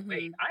I'm thinking,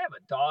 wait, I have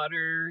a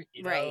daughter.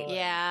 Right.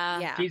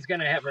 Yeah. She's going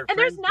to have her And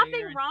there's friends nothing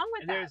there, wrong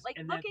with and that. there's- Like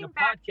and looking the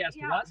back,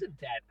 podcast wasn't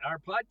that. Our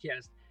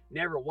podcast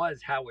never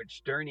was Howard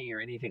Sterny or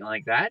anything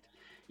like that.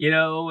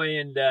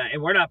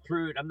 And we're not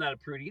prude. I'm not a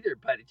prude either,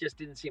 but it just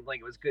didn't seem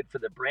like it was good for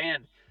the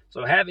brand.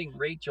 So having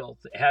Rachel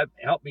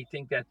helped me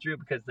think that through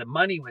because the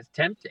money was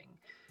tempting,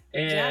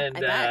 and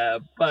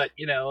but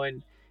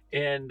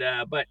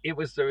it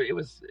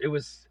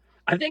was.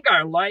 I think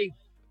our life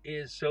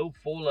is so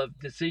full of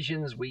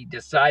decisions we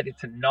decided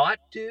to not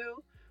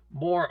do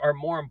are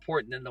more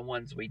important than the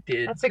ones we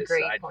did. That's a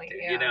great decide to point, do,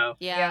 yeah.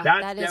 Yeah,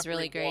 That's that is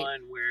really definitely great.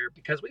 one where,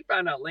 because we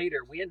found out later,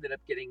 we ended up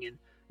getting in.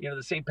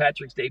 The St.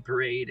 Patrick's Day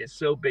Parade is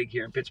so big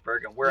here in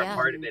Pittsburgh, and we're a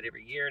part of it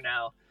every year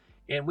now.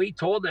 And we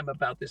told them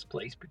about this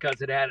place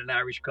because it had an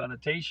Irish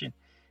connotation.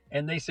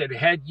 And they said,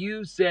 had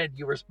you said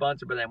you were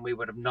sponsored by them, we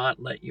would have not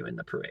let you in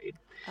the parade.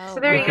 Oh, So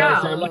there you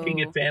Because go. they're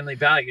looking at family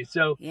values.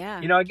 So, Yeah.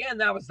 again,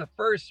 that was the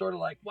first sort of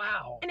like,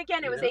 wow. And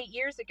again, it was 8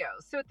 years ago.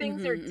 So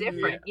things are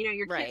different.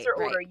 Your kids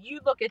are older. You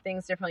look at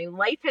things differently.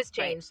 Life has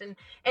changed. And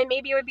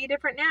maybe it would be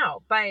different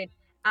now. But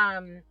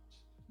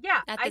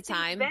yeah, At the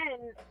time. think then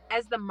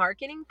as the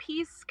marketing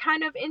piece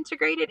kind of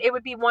integrated, it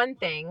would be one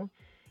thing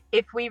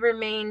if we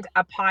remained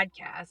a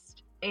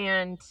podcast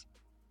and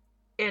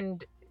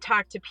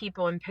talk to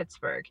people in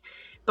Pittsburgh.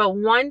 But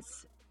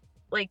once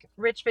like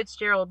Rich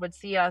Fitzgerald would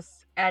see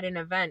us at an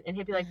event and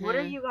he'd be like, what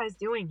are you guys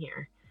doing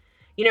here?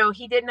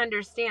 he didn't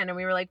understand. And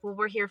we were like, well,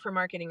 we're here for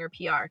marketing or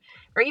PR.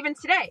 Or even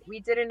today, we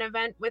did an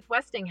event with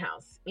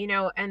Westinghouse,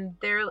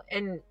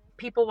 and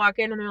people walk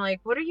in and they're like,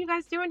 what are you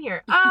guys doing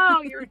here?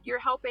 Oh, you're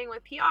helping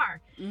with PR.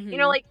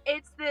 Like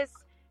it's this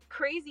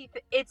crazy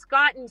it's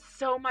gotten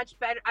so much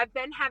better. I've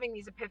been having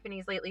these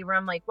epiphanies lately where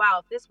I'm like,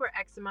 wow, if this were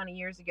X amount of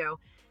years ago,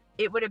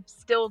 it would have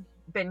still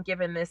been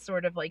given this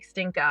sort of like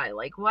stink eye,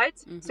 like what?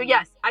 So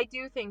yes, I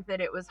do think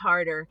that it was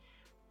harder,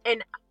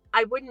 and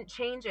I wouldn't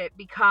change it,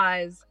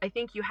 because I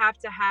think you have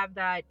to have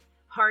that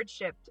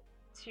hardship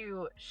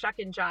to shuck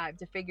and jive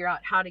to figure out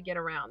how to get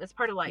around. It's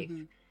part of life.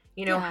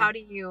 How do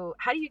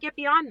you get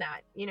beyond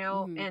that?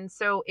 And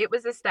so it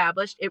was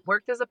established, it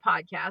worked as a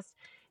podcast,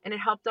 and it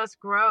helped us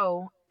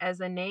grow as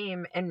a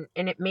name, and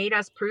it made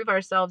us prove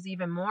ourselves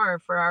even more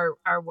for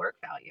our work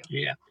value.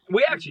 Yeah.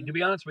 We actually, to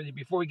be honest with you,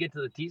 before we get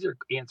to the teaser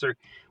answer,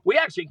 we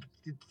actually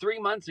 3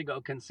 months ago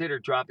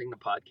considered dropping the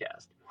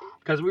podcast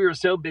because we were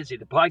so busy.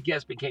 The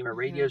podcast became a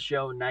radio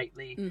show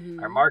nightly.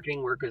 Our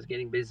marketing work was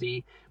getting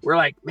busy. We're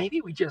like,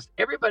 maybe we just,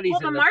 everybody's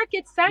the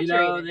market's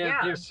saturated.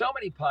 There's so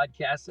many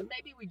podcasts, and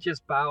maybe we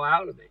just bow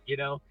out of it,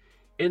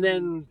 And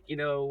then,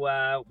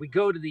 we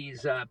go to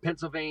these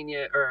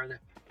Pennsylvania or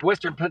the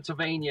Western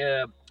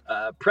Pennsylvania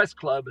Press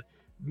Club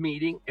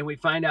meeting, and we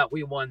find out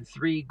we won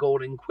 3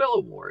 Golden Quill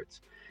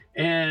Awards.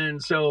 And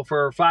so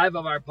for 5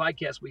 of our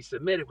podcasts we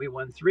submitted, we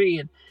won 3.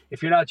 And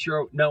if you're not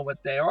sure know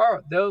what they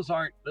are, those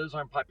aren't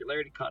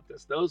popularity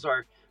contests. Those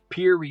are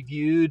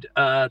peer-reviewed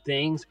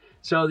things.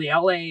 So the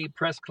LA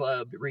Press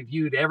Club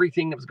reviewed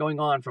everything that was going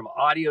on, from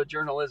audio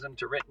journalism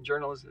to written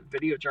journalism,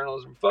 video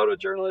journalism,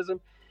 photojournalism.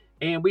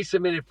 And we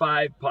submitted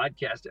 5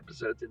 podcast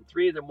episodes, and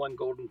 3 of them won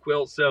Golden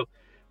Quill. So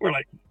we're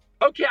like,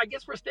 okay, I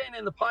guess we're staying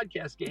in the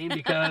podcast game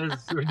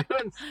because we're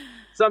doing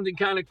something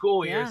kind of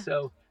cool here.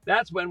 So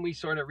that's when we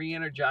sort of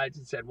re-energized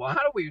and said, well, how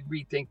do we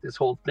rethink this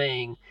whole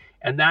thing?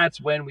 And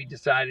that's when we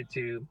decided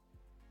to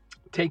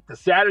take the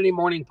Saturday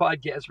morning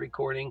podcast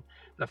recording,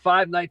 the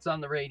 5 nights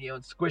on the radio,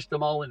 and squish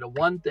them all into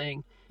one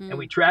thing. And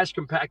we trash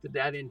compacted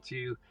that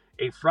into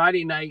a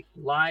Friday night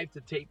live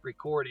to tape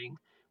recording,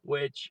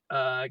 which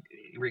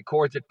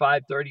records at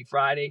 5:30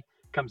 Friday,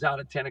 comes out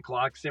at 10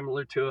 o'clock,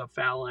 similar to a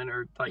Fallon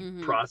or type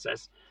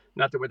process.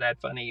 Not that we're that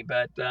funny,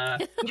 but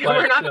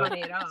we're not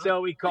funny at all.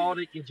 So we called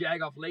it your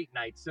Jagoff Late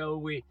Night. So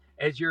we,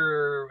 as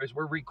we're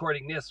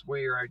recording this,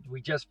 we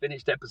just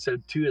finished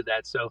episode 2 of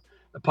that. So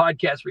the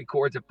podcast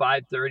records at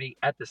 5:30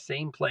 at the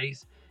same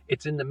place.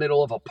 It's in the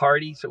middle of a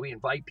party, so we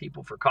invite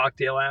people for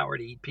cocktail hour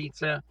to eat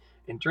pizza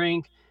and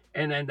drink.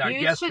 And then our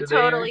guests should are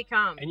there, totally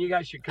come. and you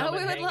guys should come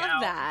and hang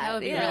out. That would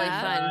be really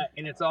fun.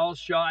 And it's all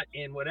shot,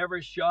 and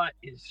whatever's shot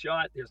is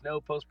shot. There's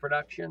no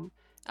post-production.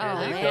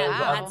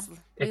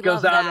 It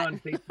goes out on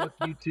Facebook,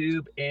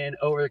 YouTube, and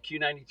over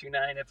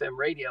Q92.9 FM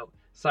radio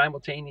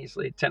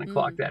simultaneously at 10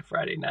 o'clock that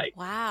Friday night.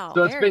 Wow.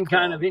 So it's been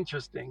kind of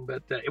interesting,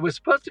 but it was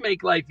supposed to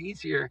make life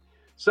easier.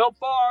 So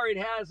far, it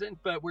hasn't,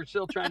 but we're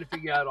still trying to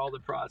figure out all the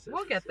process.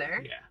 We'll get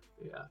there.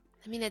 Yeah.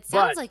 I mean, it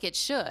sounds like it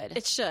should.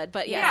 It should,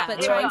 but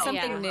but trying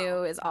something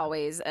new is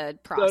always a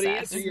process. So to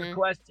answer your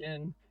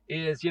question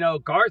is,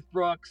 Garth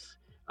Brooks,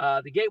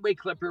 the Gateway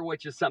Clipper,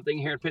 which is something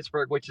here in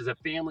Pittsburgh, which is a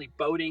family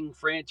boating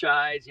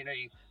franchise. You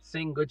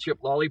sing Good Ship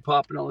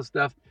Lollipop and all this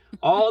stuff.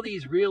 All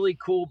these really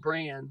cool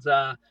brands,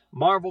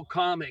 Marvel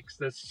Comics,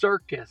 the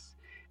Circus.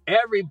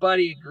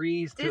 Everybody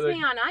agrees to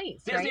Disney on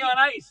Ice. Disney on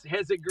Ice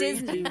has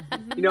agreed to,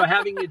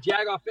 having the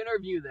Jagoff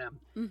interview them.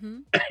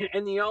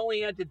 And the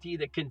only entity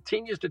that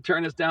continues to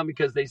turn us down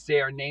because they say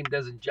our name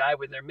doesn't jive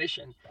with their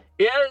mission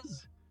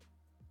is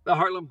the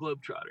Harlem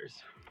Globetrotters.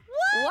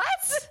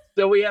 What?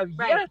 So we have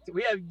yet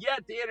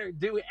to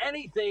do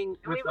anything with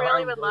we the really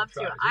Harlem would love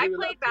to. Globetrotters. I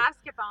played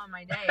basketball in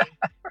my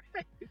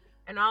day.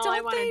 And all I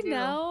want to do. Don't they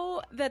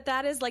know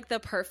that is like the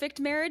perfect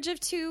marriage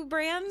of 2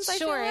 brands?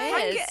 Sure I feel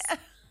is. like.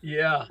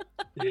 Yeah.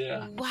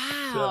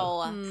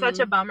 Wow. Such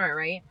a bummer,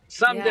 right?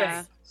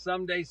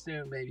 Someday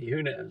soon, maybe.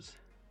 Who knows?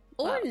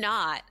 Or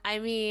not. I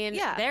mean,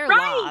 they're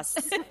Right.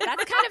 lost.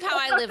 That's kind of how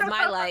I live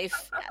my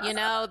life.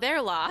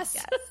 They're lost.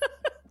 Yes.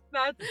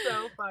 That's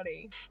so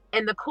funny.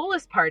 And the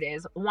coolest part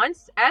is,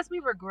 as we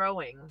were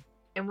growing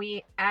and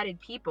we added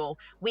people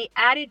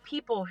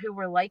who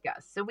were like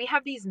us. So we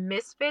have these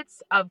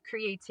misfits of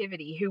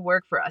creativity who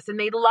work for us, and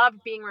they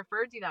love being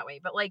referred to that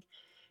way. But like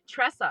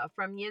Tressa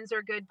from Yins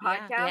Are Good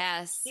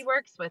podcast, she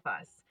works with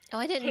us. Oh,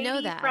 I didn't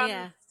know that. From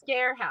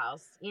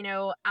Scarehouse,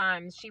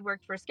 she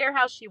worked for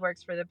Scarehouse. She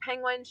works for the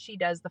Penguin. She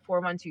does the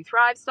 412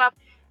 Thrive stuff.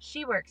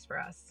 She works for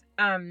us.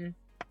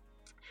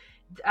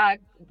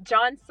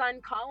 John's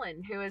son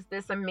Colin, who is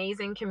this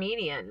amazing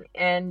comedian,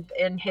 and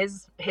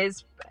his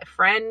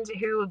friend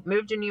who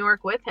moved to New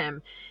York with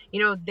him,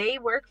 they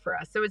work for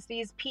us. So it's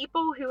these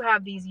people who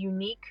have these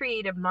unique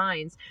creative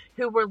minds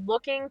who were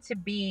looking to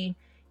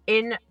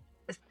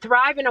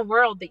thrive in a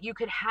world that you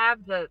could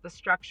have the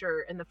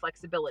structure and the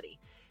flexibility.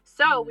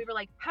 So we were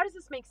like, how does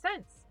this make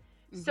sense?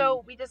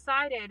 So we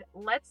decided,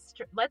 let's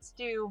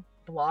do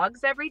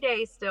blogs every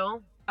day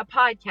still, a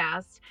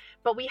podcast,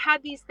 but we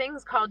had these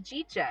things called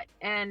GJet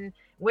and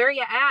Where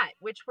Ya At,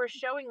 which were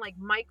showing like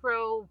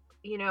micro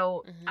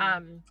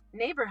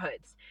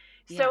neighborhoods.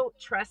 So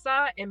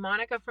Tressa and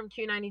Monica from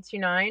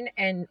Q92.9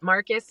 and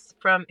Marcus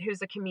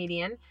who's a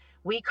comedian,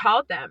 we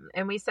called them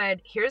and we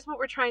said, here's what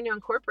we're trying to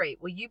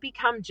incorporate. Will you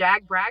become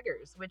Jag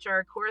Braggers, which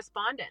are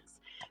correspondents?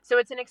 So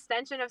it's an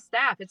extension of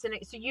staff. So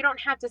you don't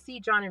have to see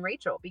John and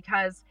Rachel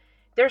because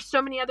there's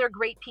so many other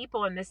great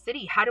people in this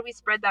city. How do we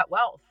spread that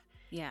wealth?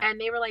 Yeah.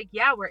 And they were like,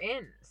 yeah, we're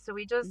in. So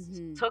we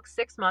just took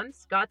 6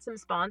 months, got some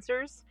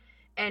sponsors,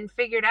 and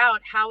figured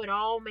out how it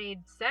all made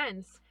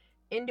sense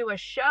into a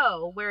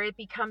show where it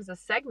becomes a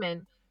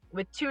segment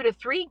with 2 to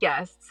 3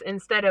 guests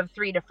instead of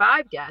 3 to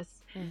 5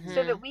 guests,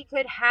 so that we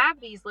could have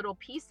these little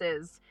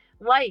pieces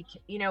like,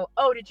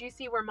 oh, did you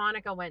see where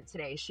Monica went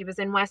today? She was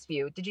in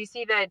Westview. Did you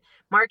see that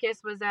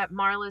Marcus was at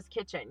Marla's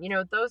kitchen?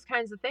 Those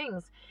kinds of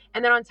things.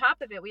 And then on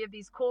top of it, we have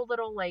these cool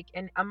little,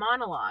 a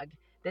monologue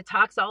that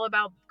talks all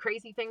about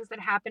crazy things that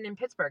happen in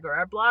Pittsburgh or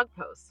our blog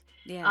posts.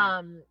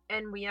 Yeah.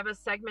 And we have a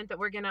segment that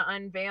we're going to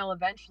unveil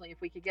eventually if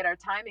we could get our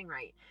timing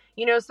right.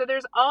 So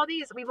there's all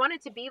these, we want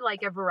it to be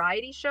like a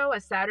variety show,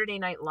 a Saturday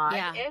Night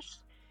Live-ish,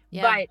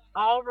 but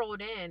all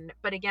rolled in.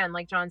 But again,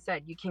 like John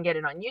said, you can get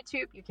it on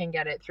YouTube, you can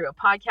get it through a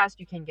podcast,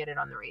 you can get it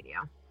on the radio.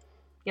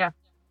 Yeah.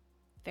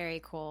 Very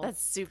cool.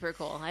 That's super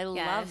cool. I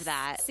Yes. love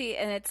that. See,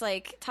 and it's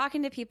like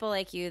talking to people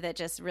like you that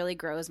just really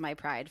grows my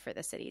pride for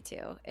the city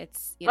too.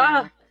 It's,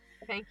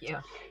 Thank you.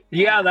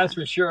 Yeah, that's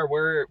for sure.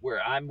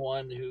 I'm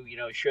one who,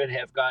 should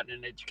have gotten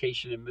an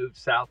education and moved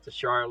south to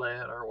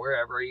Charlotte or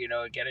wherever,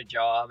 get a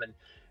job.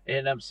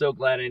 And I'm so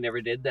glad I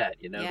never did that.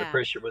 The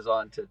pressure was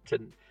on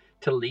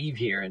to leave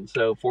here. And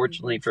so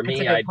fortunately for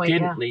me, I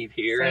didn't leave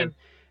here. Same.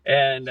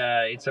 And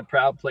it's a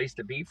proud place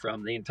to be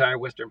from. The entire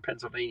Western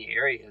Pennsylvania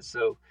area is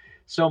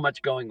so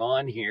much going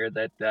on here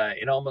that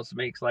it almost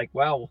makes like,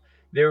 wow,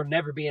 there'll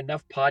never be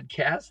enough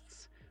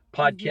podcasters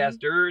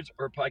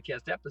or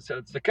podcast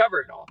episodes to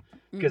cover it all,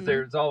 because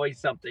there's always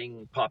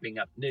something popping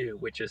up new,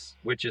 which is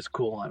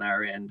cool on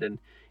our end. And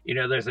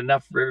there's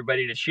enough for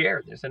everybody to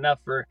share. There's enough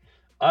for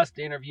us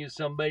to interview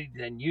somebody,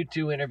 then you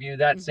two interview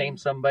that same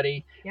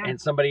somebody, and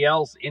somebody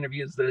else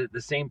interviews the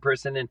same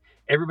person, and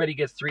everybody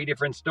gets 3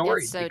 different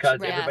stories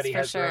because everybody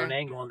has their own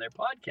angle on their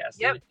podcast.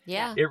 Yep.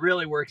 Yeah. It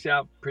really works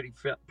out pretty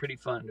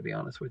fun, to be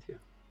honest with you.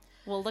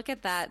 Well, look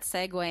at that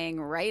segueing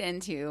right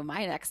into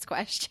my next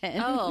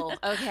question. Oh,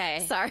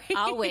 okay. Sorry.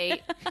 I'll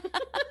wait.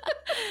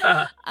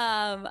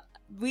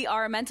 We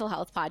are a mental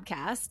health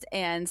podcast,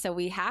 and so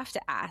we have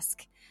to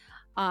ask,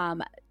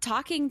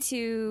 talking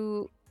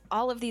to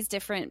all of these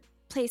different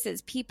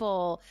places,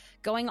 people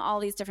going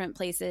all these different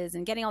places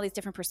and getting all these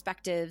different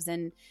perspectives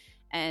and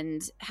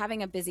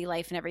having a busy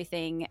life and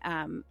everything,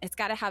 it's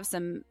got to have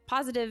some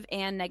positive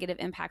and negative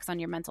impacts on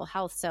your mental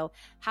health. So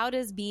how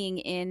does being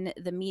in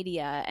the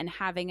media and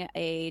having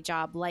a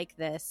job like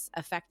this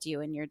affect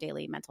you in your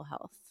daily mental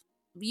health?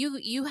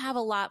 You have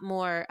a lot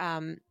more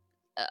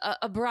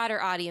a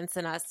broader audience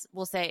than us,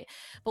 we'll say.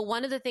 But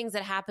one of the things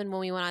that happened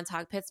when we went on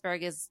Talk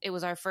Pittsburgh is it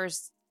was our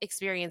first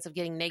experience of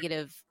getting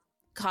negative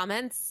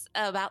comments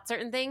about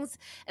certain things.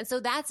 And so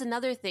that's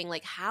another thing,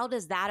 like, how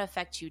does that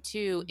affect you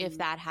too, if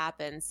that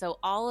happens? So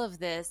all of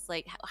this,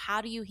 like,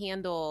 how do you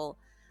handle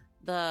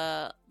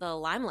the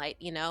limelight,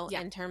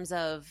 in terms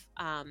of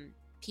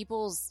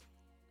people's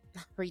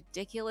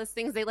ridiculous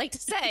things they like to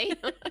say?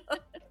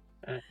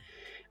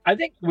 I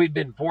think we've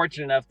been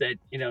fortunate enough that,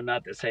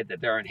 not to say that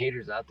there aren't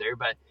haters out there,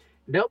 but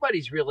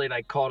nobody's really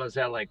called us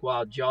out like,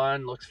 wow,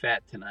 John looks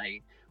fat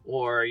tonight.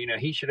 Or,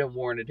 he should have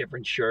worn a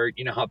different shirt.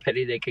 How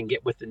petty they can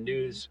get with the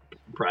news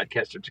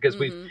broadcasters, because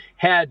we've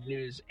had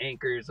news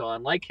anchors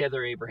on like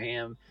Heather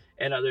Abraham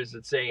and others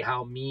that say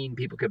how mean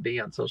people could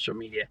be on social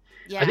media.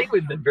 Yeah. I think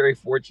we've been very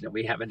fortunate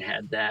we haven't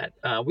had that.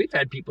 We've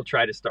had people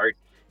try to start,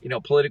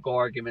 political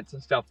arguments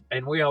and stuff.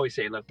 And we always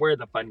say, look, we're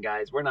the fun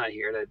guys. We're not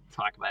here to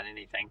talk about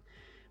anything.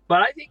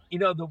 But I think,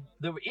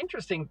 the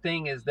interesting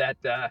thing is that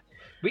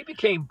we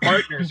became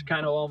partners,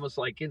 kind of almost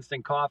like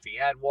instant coffee,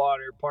 add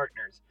water,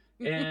 partners.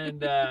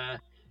 And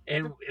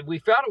we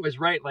felt it was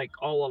right,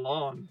 all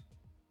along.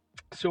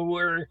 So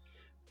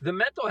the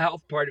mental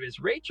health part of it is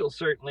Rachel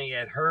certainly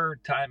at her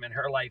time in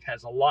her life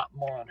has a lot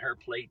more on her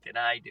plate than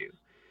I do.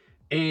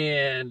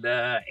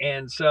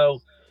 And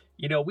so,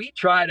 we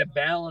try to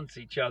balance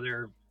each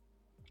other.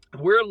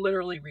 We're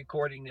literally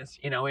recording this,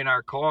 in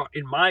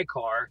my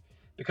car,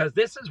 because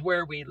this is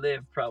where we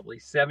live probably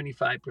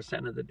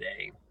 75% of the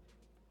day,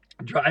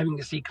 driving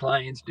to see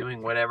clients,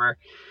 doing whatever.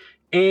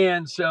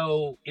 And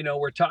so,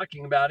 we're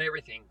talking about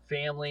everything,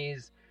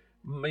 families,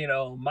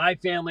 my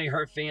family,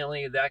 her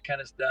family, that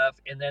kind of stuff.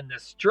 And then the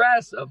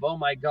stress of, oh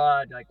my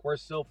God, we're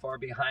so far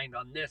behind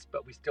on this,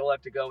 but we still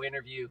have to go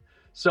interview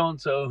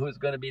so-and-so who's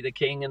going to be the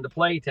king in the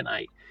play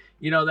tonight,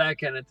 that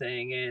kind of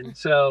thing. And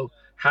so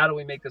how do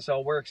we make this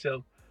all work?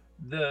 So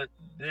that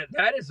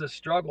is a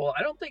struggle.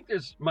 I don't think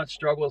there's much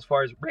struggle as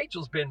far as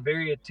Rachel's been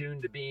very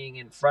attuned to being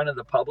in front of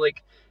the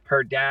public.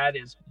 Her dad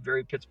is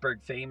very Pittsburgh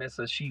famous,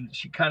 so she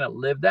kind of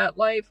lived that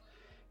life.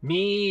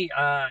 Me,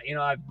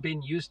 I've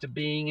been used to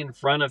being in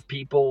front of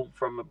people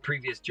from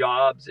previous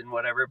jobs and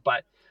whatever,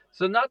 but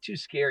So not too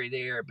scary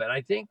there, but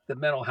I think the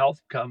mental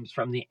health comes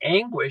from the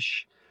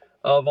anguish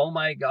of, oh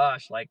my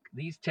gosh, like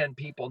these 10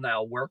 people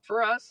now work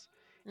for us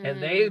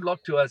and they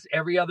look to us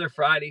every other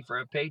Friday for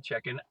a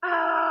paycheck and,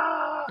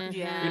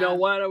 you know,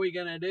 what are we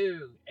going to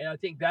do? And I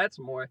think that's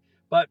more,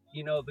 but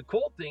you know, the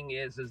cool thing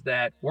is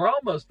that we're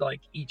almost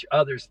like each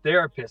other's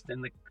therapist.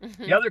 And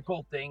the other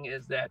cool thing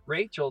is that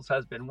Rachel's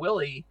husband,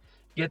 Willie,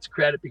 gets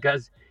credit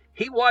because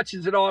he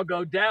watches it all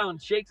go down,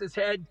 shakes his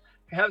head,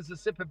 has a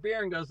sip of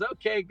beer and goes,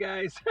 okay,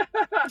 guys.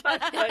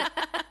 But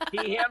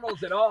he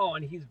handles it all,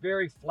 and he's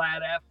very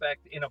flat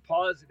affect in a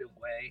positive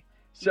way.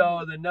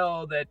 So to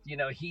know that, you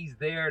know, he's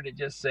there to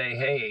just say,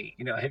 hey,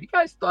 you know, have you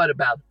guys thought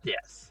about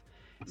this?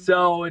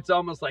 So it's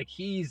almost like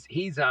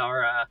he's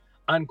our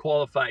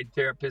unqualified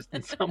therapist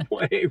in some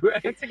way,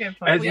 right? That's a good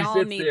point. As We he all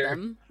sits need there.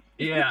 them.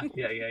 Yeah.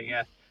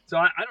 So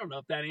I don't know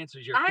if that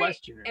answers your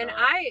question or not.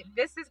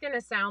 This is going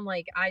to sound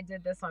like I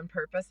did this on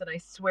purpose, and I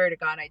swear to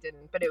God I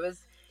didn't, but it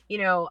was, you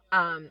know,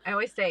 I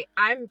always say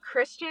I'm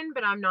Christian,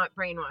 but I'm not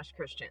brainwashed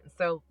Christian.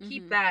 So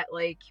keep that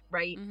like,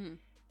 right.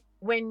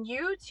 When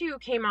you two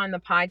came on the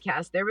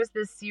podcast, there was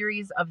this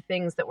series of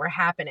things that were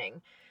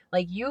happening.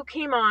 Like you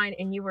came on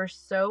and you were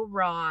so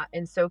raw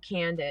and so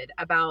candid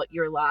about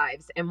your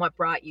lives and what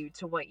brought you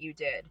to what you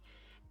did.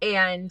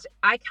 And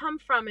I come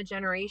from a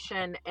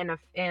generation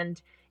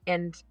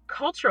and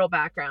cultural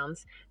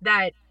backgrounds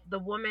that the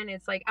woman,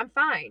 it's like, I'm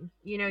fine.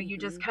 You know, you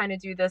just kind of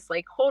do this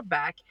like hold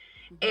back.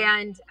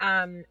 And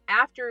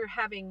after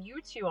having you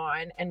two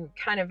on and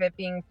kind of it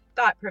being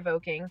thought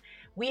provoking,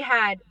 we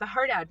had the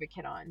Heart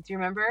Advocate on. Do you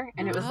remember?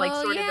 And it was like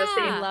sort of the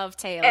same. I love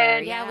Taylor.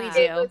 And yeah, we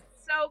it do. was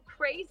so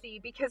crazy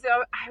because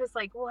I was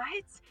like,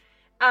 what?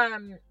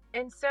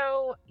 And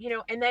so, you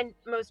know, and then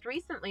most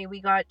recently we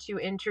got to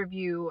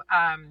interview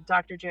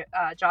Dr.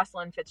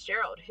 Jocelyn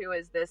Fitzgerald, who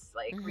is this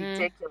like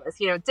ridiculous,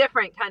 you know,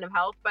 different kind of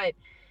health,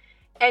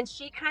 and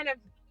she kind of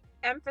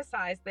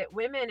emphasized that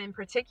women in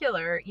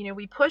particular, you know,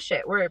 we push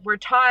it. We're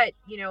taught,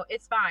 you know,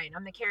 it's fine.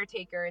 I'm the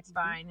caretaker. It's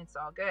fine. It's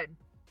all good.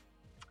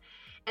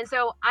 And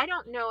so I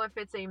don't know if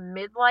it's a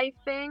midlife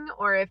thing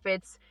or if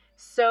it's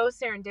so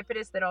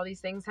serendipitous that all these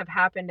things have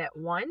happened at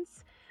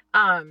once.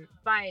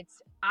 But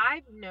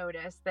I've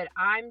noticed that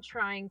I'm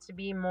trying to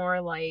be more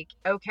like,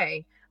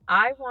 okay,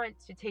 I want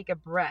to take a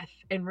breath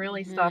and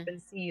really stop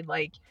and see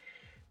like,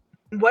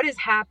 what is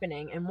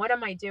happening and what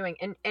am I doing?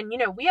 And you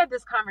know, we had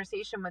this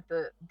conversation with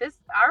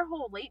our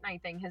whole late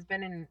night thing has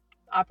been in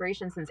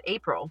operation since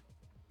April.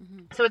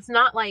 So it's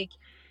not like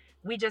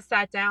we just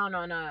sat down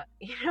on a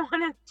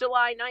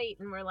July night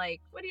and we're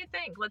like, what do you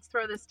think? Let's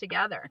throw this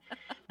together.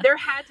 There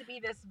had to be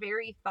this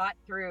very thought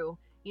through,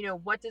 you know,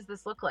 what does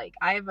this look like?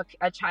 I have a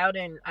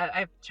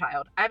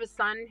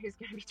son who's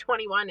going to be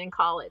 21 in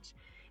college.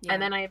 Yeah.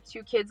 And then I have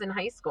 2 kids in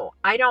high school.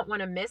 I don't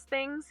want to miss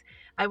things.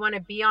 I want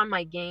to be on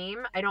my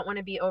game. I don't want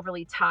to be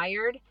overly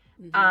tired.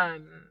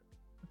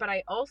 But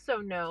I also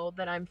know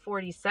that I'm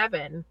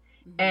 47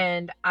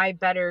 and I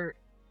better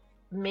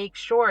make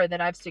sure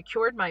that I've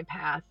secured my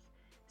path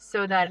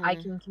so that I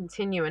can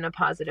continue in a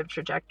positive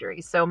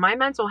trajectory. So my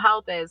mental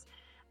health is,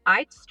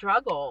 I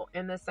struggle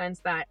in the sense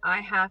that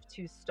I have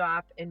to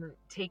stop and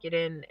take it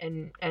in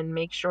and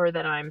make sure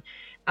that I'm,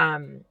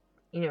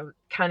 you know,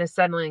 kind of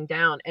settling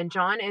down. And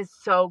John is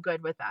so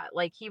good with that.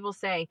 Like he will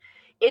say,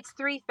 it's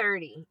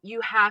 3:30. You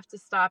have to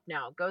stop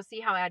now. Go see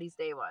how Addie's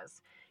day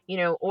was, you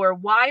know, or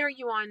why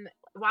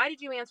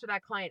did you answer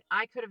that client?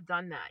 I could have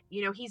done that.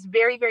 You know, he's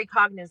very, very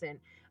cognizant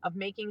of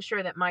making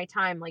sure that my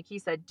time, like he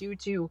said, due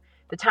to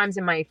the times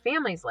in my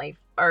family's life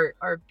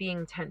are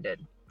being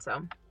tended.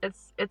 So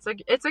it's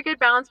a good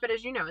balance, but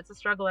as you know, it's a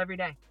struggle every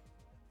day.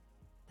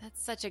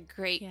 That's such a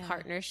great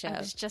partnership. I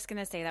was just going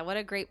to say that. What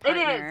a great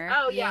partner. It is.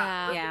 Oh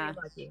yeah. Yeah.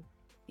 We're lucky.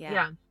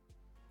 Yeah.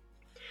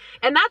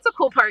 And that's a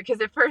cool part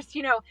because at first,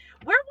 you know,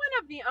 we're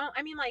one of the,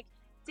 I mean, like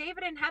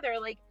David and Heather,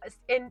 like,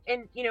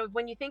 and you know,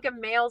 when you think of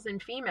males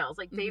and females,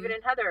 like David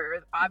and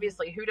Heather,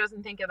 obviously, who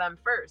doesn't think of them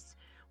first?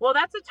 Well,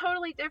 that's a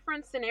totally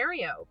different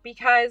scenario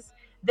because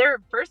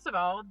first of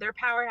all, their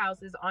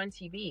powerhouse is on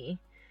TV.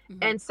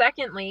 And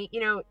secondly,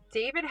 you know,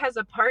 David has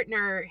a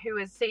partner who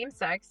is same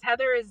sex.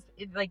 Heather is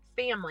like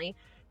family.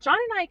 John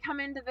and I come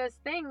into this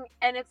thing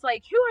and it's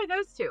like, who are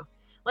those two?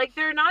 Like,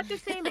 they're not the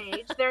same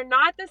age. They're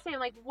not the same.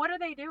 Like, what are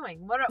they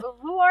doing?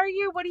 Who are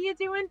you? What are you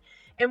doing?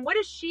 And what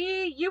is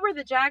she? You were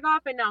the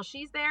Jagoff and now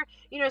she's there.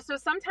 You know, so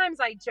sometimes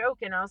I joke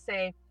and I'll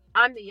say,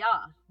 I'm the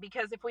ya,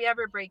 because if we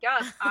ever break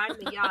up, I'm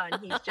the ya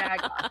and he's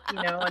Jagoff,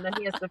 you know, and then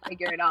he has to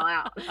figure it all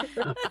out.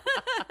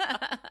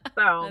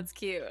 So that's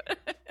cute.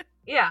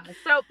 Yeah.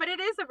 So, but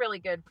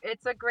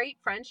it's a great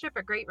friendship,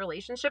 a great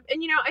relationship.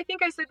 And, you know, I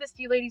think I said this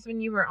to you ladies when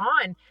you were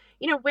on,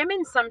 you know,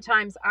 women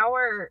sometimes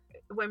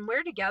when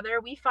we're together,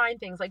 we find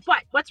things like,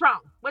 what's wrong?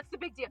 What's the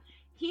big deal?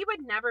 He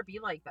would never be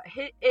like that.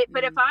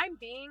 But if I'm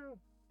being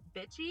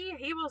bitchy,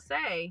 he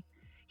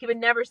would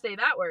never say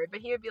that word, but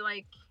he would be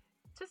like,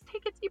 just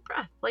take a deep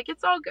breath. Like,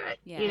 it's all good,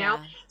 you know?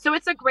 So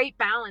it's a great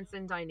balance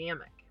and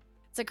dynamic.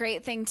 It's a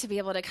great thing to be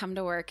able to come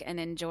to work and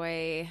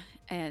enjoy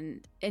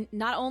and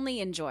not only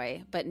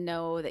enjoy, but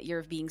know that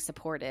you're being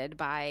supported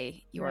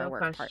by your No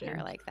work question.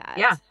 partner like that.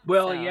 Yeah.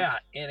 Well, So- yeah.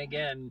 And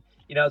again,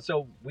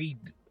 so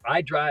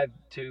I drive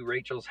to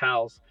Rachel's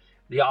house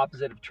the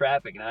opposite of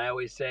traffic. And I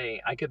always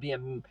say I could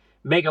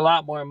make a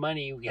lot more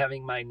money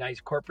having my nice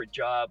corporate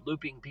job,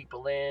 looping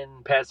people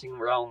in, passing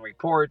around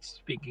reports,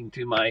 speaking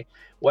to my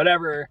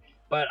whatever.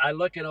 But I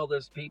look at all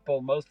those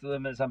people, most of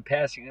them as I'm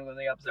passing them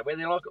the opposite way,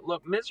 they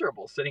look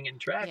miserable sitting in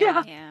traffic.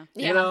 Yeah.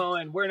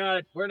 And we're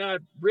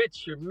not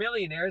rich or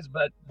millionaires,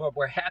 but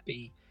we're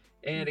happy.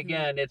 And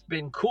again, it's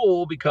been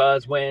cool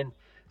because when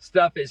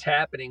stuff is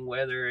happening,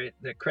 whether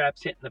the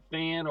crap's hitting the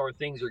fan or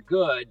things are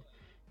good,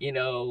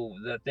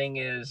 the thing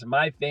is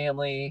my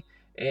family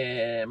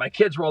and my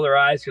kids roll their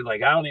eyes because,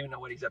 like, I don't even know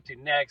what he's up to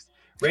next.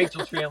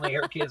 Rachel's family,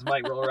 her kids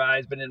might roll their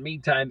eyes, but in the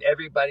meantime,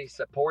 everybody's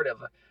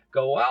supportive.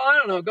 Go, well, I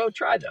don't know, go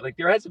try that. Like,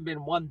 there hasn't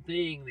been one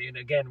thing. And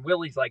again,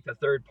 Willie's like the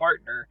third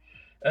partner,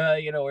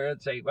 where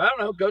I'd say, well, I don't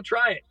know, go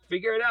try it,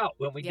 figure it out.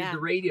 When we did the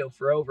radio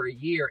for over a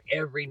year,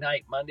 every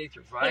night, Monday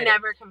through Friday. He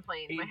never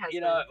complained, my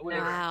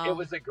husband. It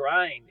was a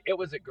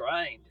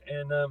grind.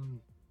 And,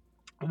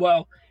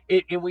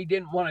 and we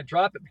didn't want to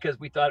drop it because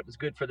we thought it was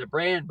good for the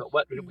brand. But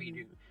what did we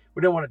do?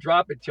 We didn't want to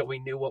drop it until we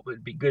knew what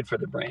would be good for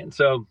the brand.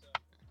 So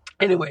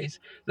anyways,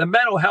 the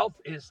mental health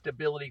is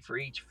stability for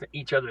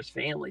each other's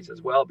families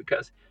as well,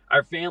 because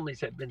our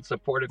families have been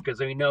supportive because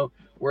we know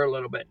we're a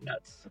little bit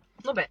nuts.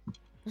 A little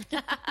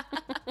bit.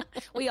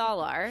 We all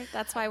are.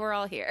 That's why we're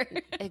all here.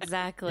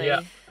 Exactly.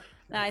 Yeah.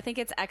 Now, I think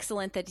it's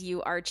excellent that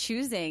you are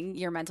choosing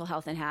your mental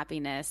health and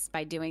happiness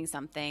by doing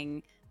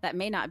something that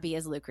may not be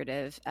as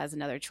lucrative as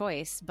another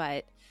choice,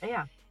 but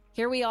Yeah.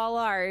 here we all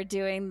are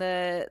doing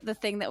the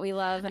thing that we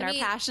love and I are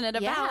mean, passionate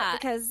about yeah.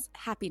 because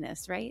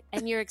happiness, right?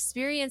 And your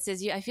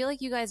experiences, I feel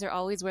like you guys are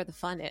always where the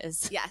fun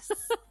is. Yes.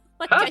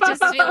 Like, I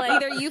just feel like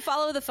Either you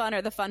follow the fun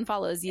or the fun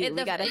follows you.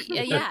 We gotta,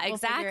 yeah, we'll figure it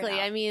exactly. out.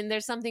 I mean,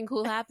 there's something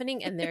cool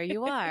happening, and there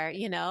you are.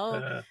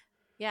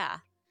 Yeah.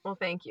 Well,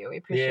 thank you. We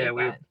appreciate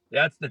that.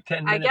 That's the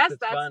 10 I minutes. guess that's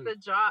that's fun. the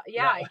job.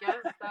 Yeah, I guess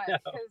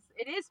that, because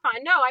it is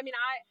fun. No, I mean,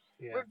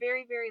 we're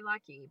very, very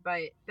lucky,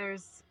 but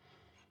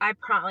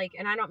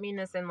and I don't mean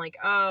this in like,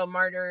 oh,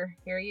 martyr,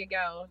 here you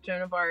go,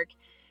 Joan of Arc,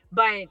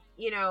 but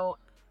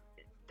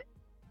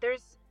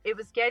it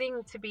was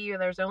getting to be,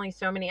 there's only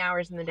so many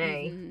hours in the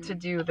day to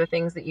do the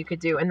things that you could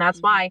do. And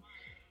that's why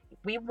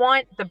we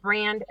want the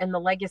brand and the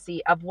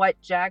legacy of what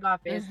Jagoff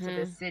is to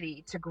the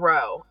city to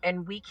grow.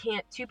 And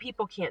two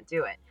people can't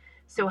do it.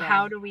 So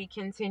how do we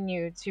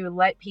continue to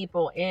let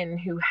people in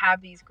who have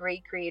these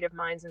great creative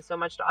minds and so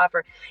much to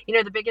offer?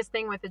 The biggest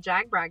thing with the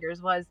Jag Braggers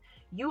was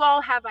you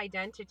all have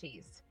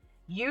identities.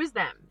 Use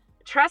them.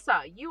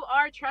 Tressa, you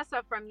are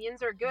Tressa from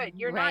Yins Are Good.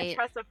 You're not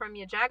Tressa from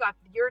Jagoff.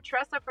 You're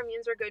Tressa from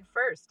Yins Are Good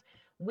first.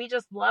 We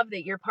just love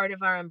that you're part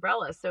of our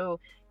umbrella. So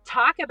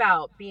talk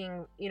about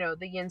being, the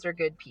Yins Are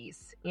Good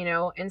piece,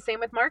 and same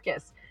with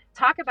Marcus.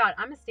 Talk about,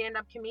 I'm a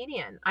stand-up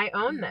comedian. I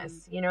own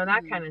this,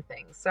 that kind of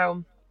thing.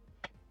 So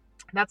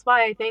that's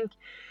why I think,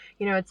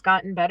 it's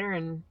gotten better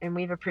and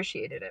we've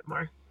appreciated it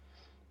more.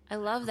 I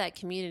love that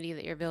community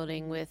that you're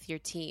building with your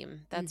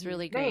team. That's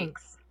really great.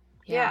 Thanks.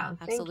 Yeah,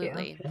 Thank you.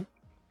 absolutely. Okay.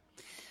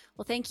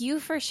 Well, thank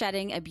you for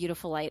shedding a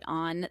beautiful light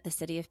on the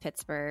city of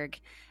Pittsburgh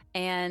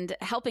and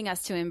helping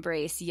us to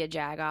embrace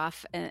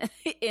Jagoff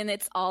in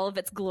all of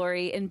its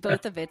glory in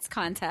both of its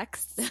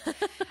contexts.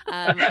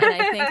 And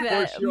I think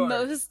that sure.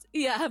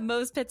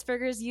 most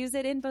Pittsburghers use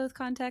it in both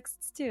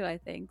contexts too, I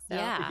think. So.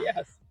 Yeah.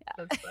 Yes.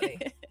 That's funny.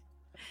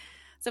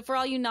 So for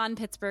all you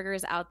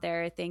non-Pittsburghers out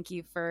there, thank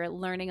you for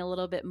learning a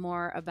little bit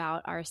more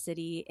about our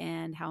city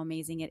and how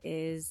amazing it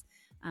is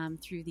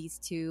through these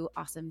two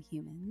awesome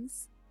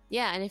humans.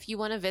 Yeah, and if you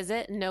want to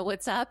visit and know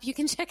what's up, you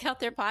can check out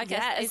their podcast.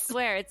 Yes. I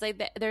swear, it's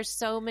like there's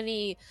so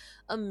many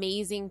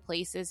amazing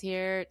places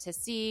here to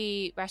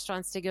see,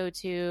 restaurants to go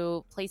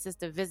to, places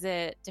to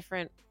visit,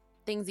 different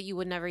things that you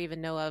would never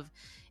even know of.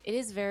 It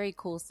is very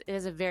cool. It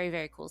is a very,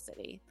 very cool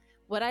city.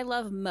 What I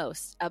love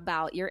most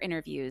about your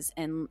interviews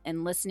and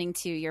listening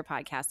to your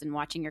podcast and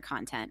watching your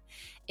content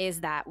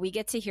is that we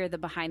get to hear the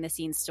behind the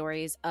scenes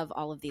stories of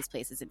all of these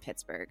places in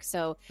Pittsburgh.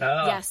 So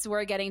yes,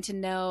 we're getting to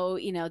know,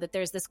 that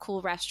there's this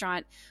cool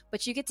restaurant,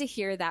 but you get to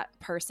hear that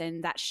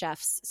person, that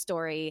chef's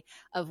story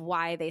of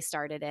why they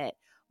started it,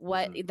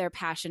 what their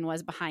passion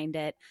was behind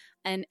it,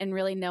 and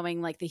really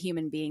knowing like the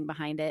human being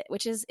behind it,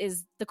 which is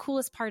the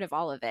coolest part of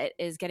all of it,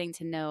 is getting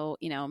to know,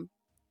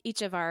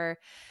 each of our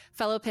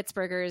fellow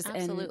Pittsburghers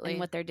and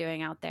what they're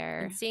doing out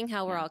there. And seeing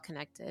how we're all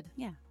connected.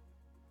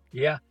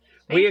 Yeah.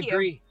 We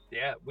agree.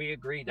 Yeah, we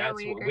agree. That's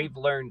we what agree. we've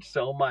learned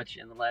so much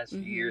in the last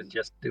few years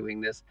just doing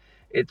this.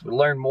 It's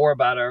learned more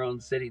about our own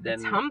city than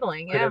It's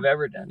humbling. we could have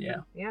ever done. Yeah.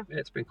 Yeah.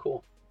 It's been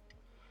cool.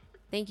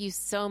 Thank you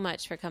so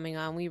much for coming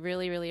on. We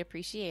really, really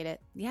appreciate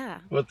it. Yeah.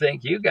 Well,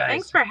 thank you guys.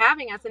 Thanks for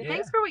having us, and Yeah.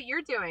 thanks for what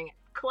you're doing.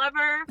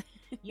 Clever,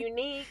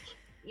 unique.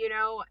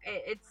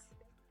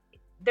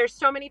 There's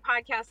so many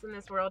podcasts in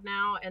this world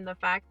now, and the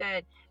fact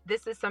that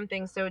this is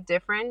something so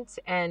different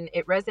and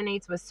it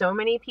resonates with so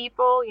many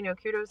people,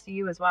 kudos to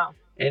you as well.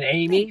 And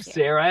Amy, Thank you.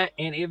 Sarah,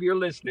 any of your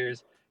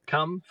listeners,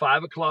 come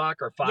 5 o'clock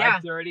or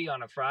 5:30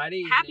 on a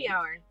Friday Happy evening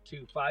hour.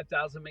 to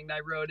 5000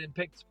 McKnight Road in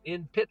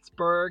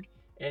Pittsburgh,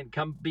 and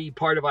come be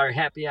part of our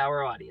happy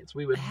hour audience.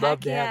 We would love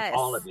Heck to have yes.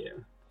 all of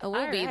you. Oh,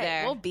 we'll All be right,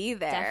 there. We'll be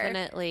there.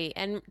 Definitely.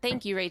 And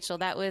thank you, Rachel.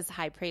 That was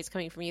high praise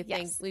coming from you. Yes.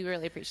 Thanks. We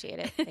really appreciate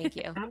it. Thank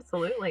you.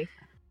 Absolutely.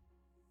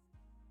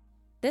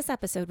 This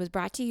episode was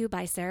brought to you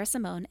by Sarah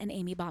Simone and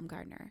Amy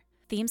Baumgartner.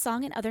 Theme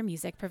song and other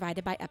music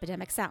provided by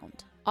Epidemic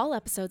Sound. All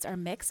episodes are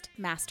mixed,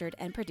 mastered,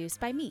 and produced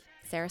by me,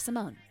 Sarah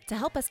Simone. To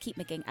help us keep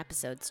making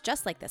episodes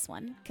just like this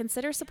one,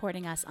 consider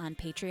supporting us on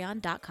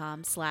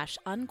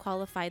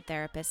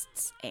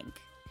patreon.com/unqualifiedtherapists.inc.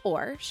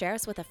 Or share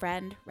us with a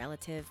friend,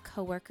 relative,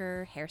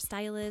 coworker,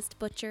 hairstylist,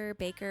 butcher,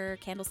 baker,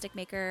 candlestick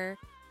maker.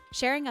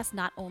 Sharing us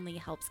not only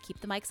helps keep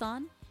the mics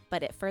on,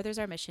 but it furthers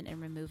our mission in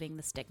removing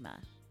the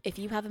stigma. If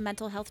you have a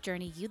mental health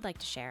journey you'd like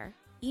to share,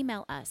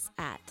 email us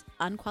at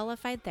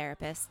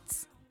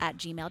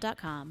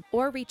unqualifiedtherapists@gmail.com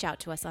or reach out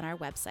to us on our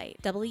website,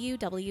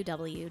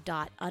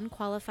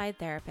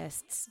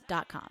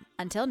 www.unqualifiedtherapists.com.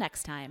 Until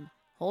next time,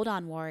 hold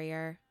on,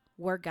 warrior.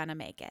 We're gonna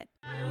make it.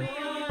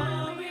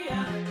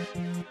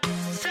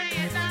 Say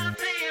it loud,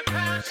 play it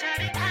proud, shout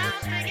it out,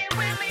 make it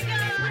when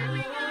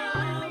we go.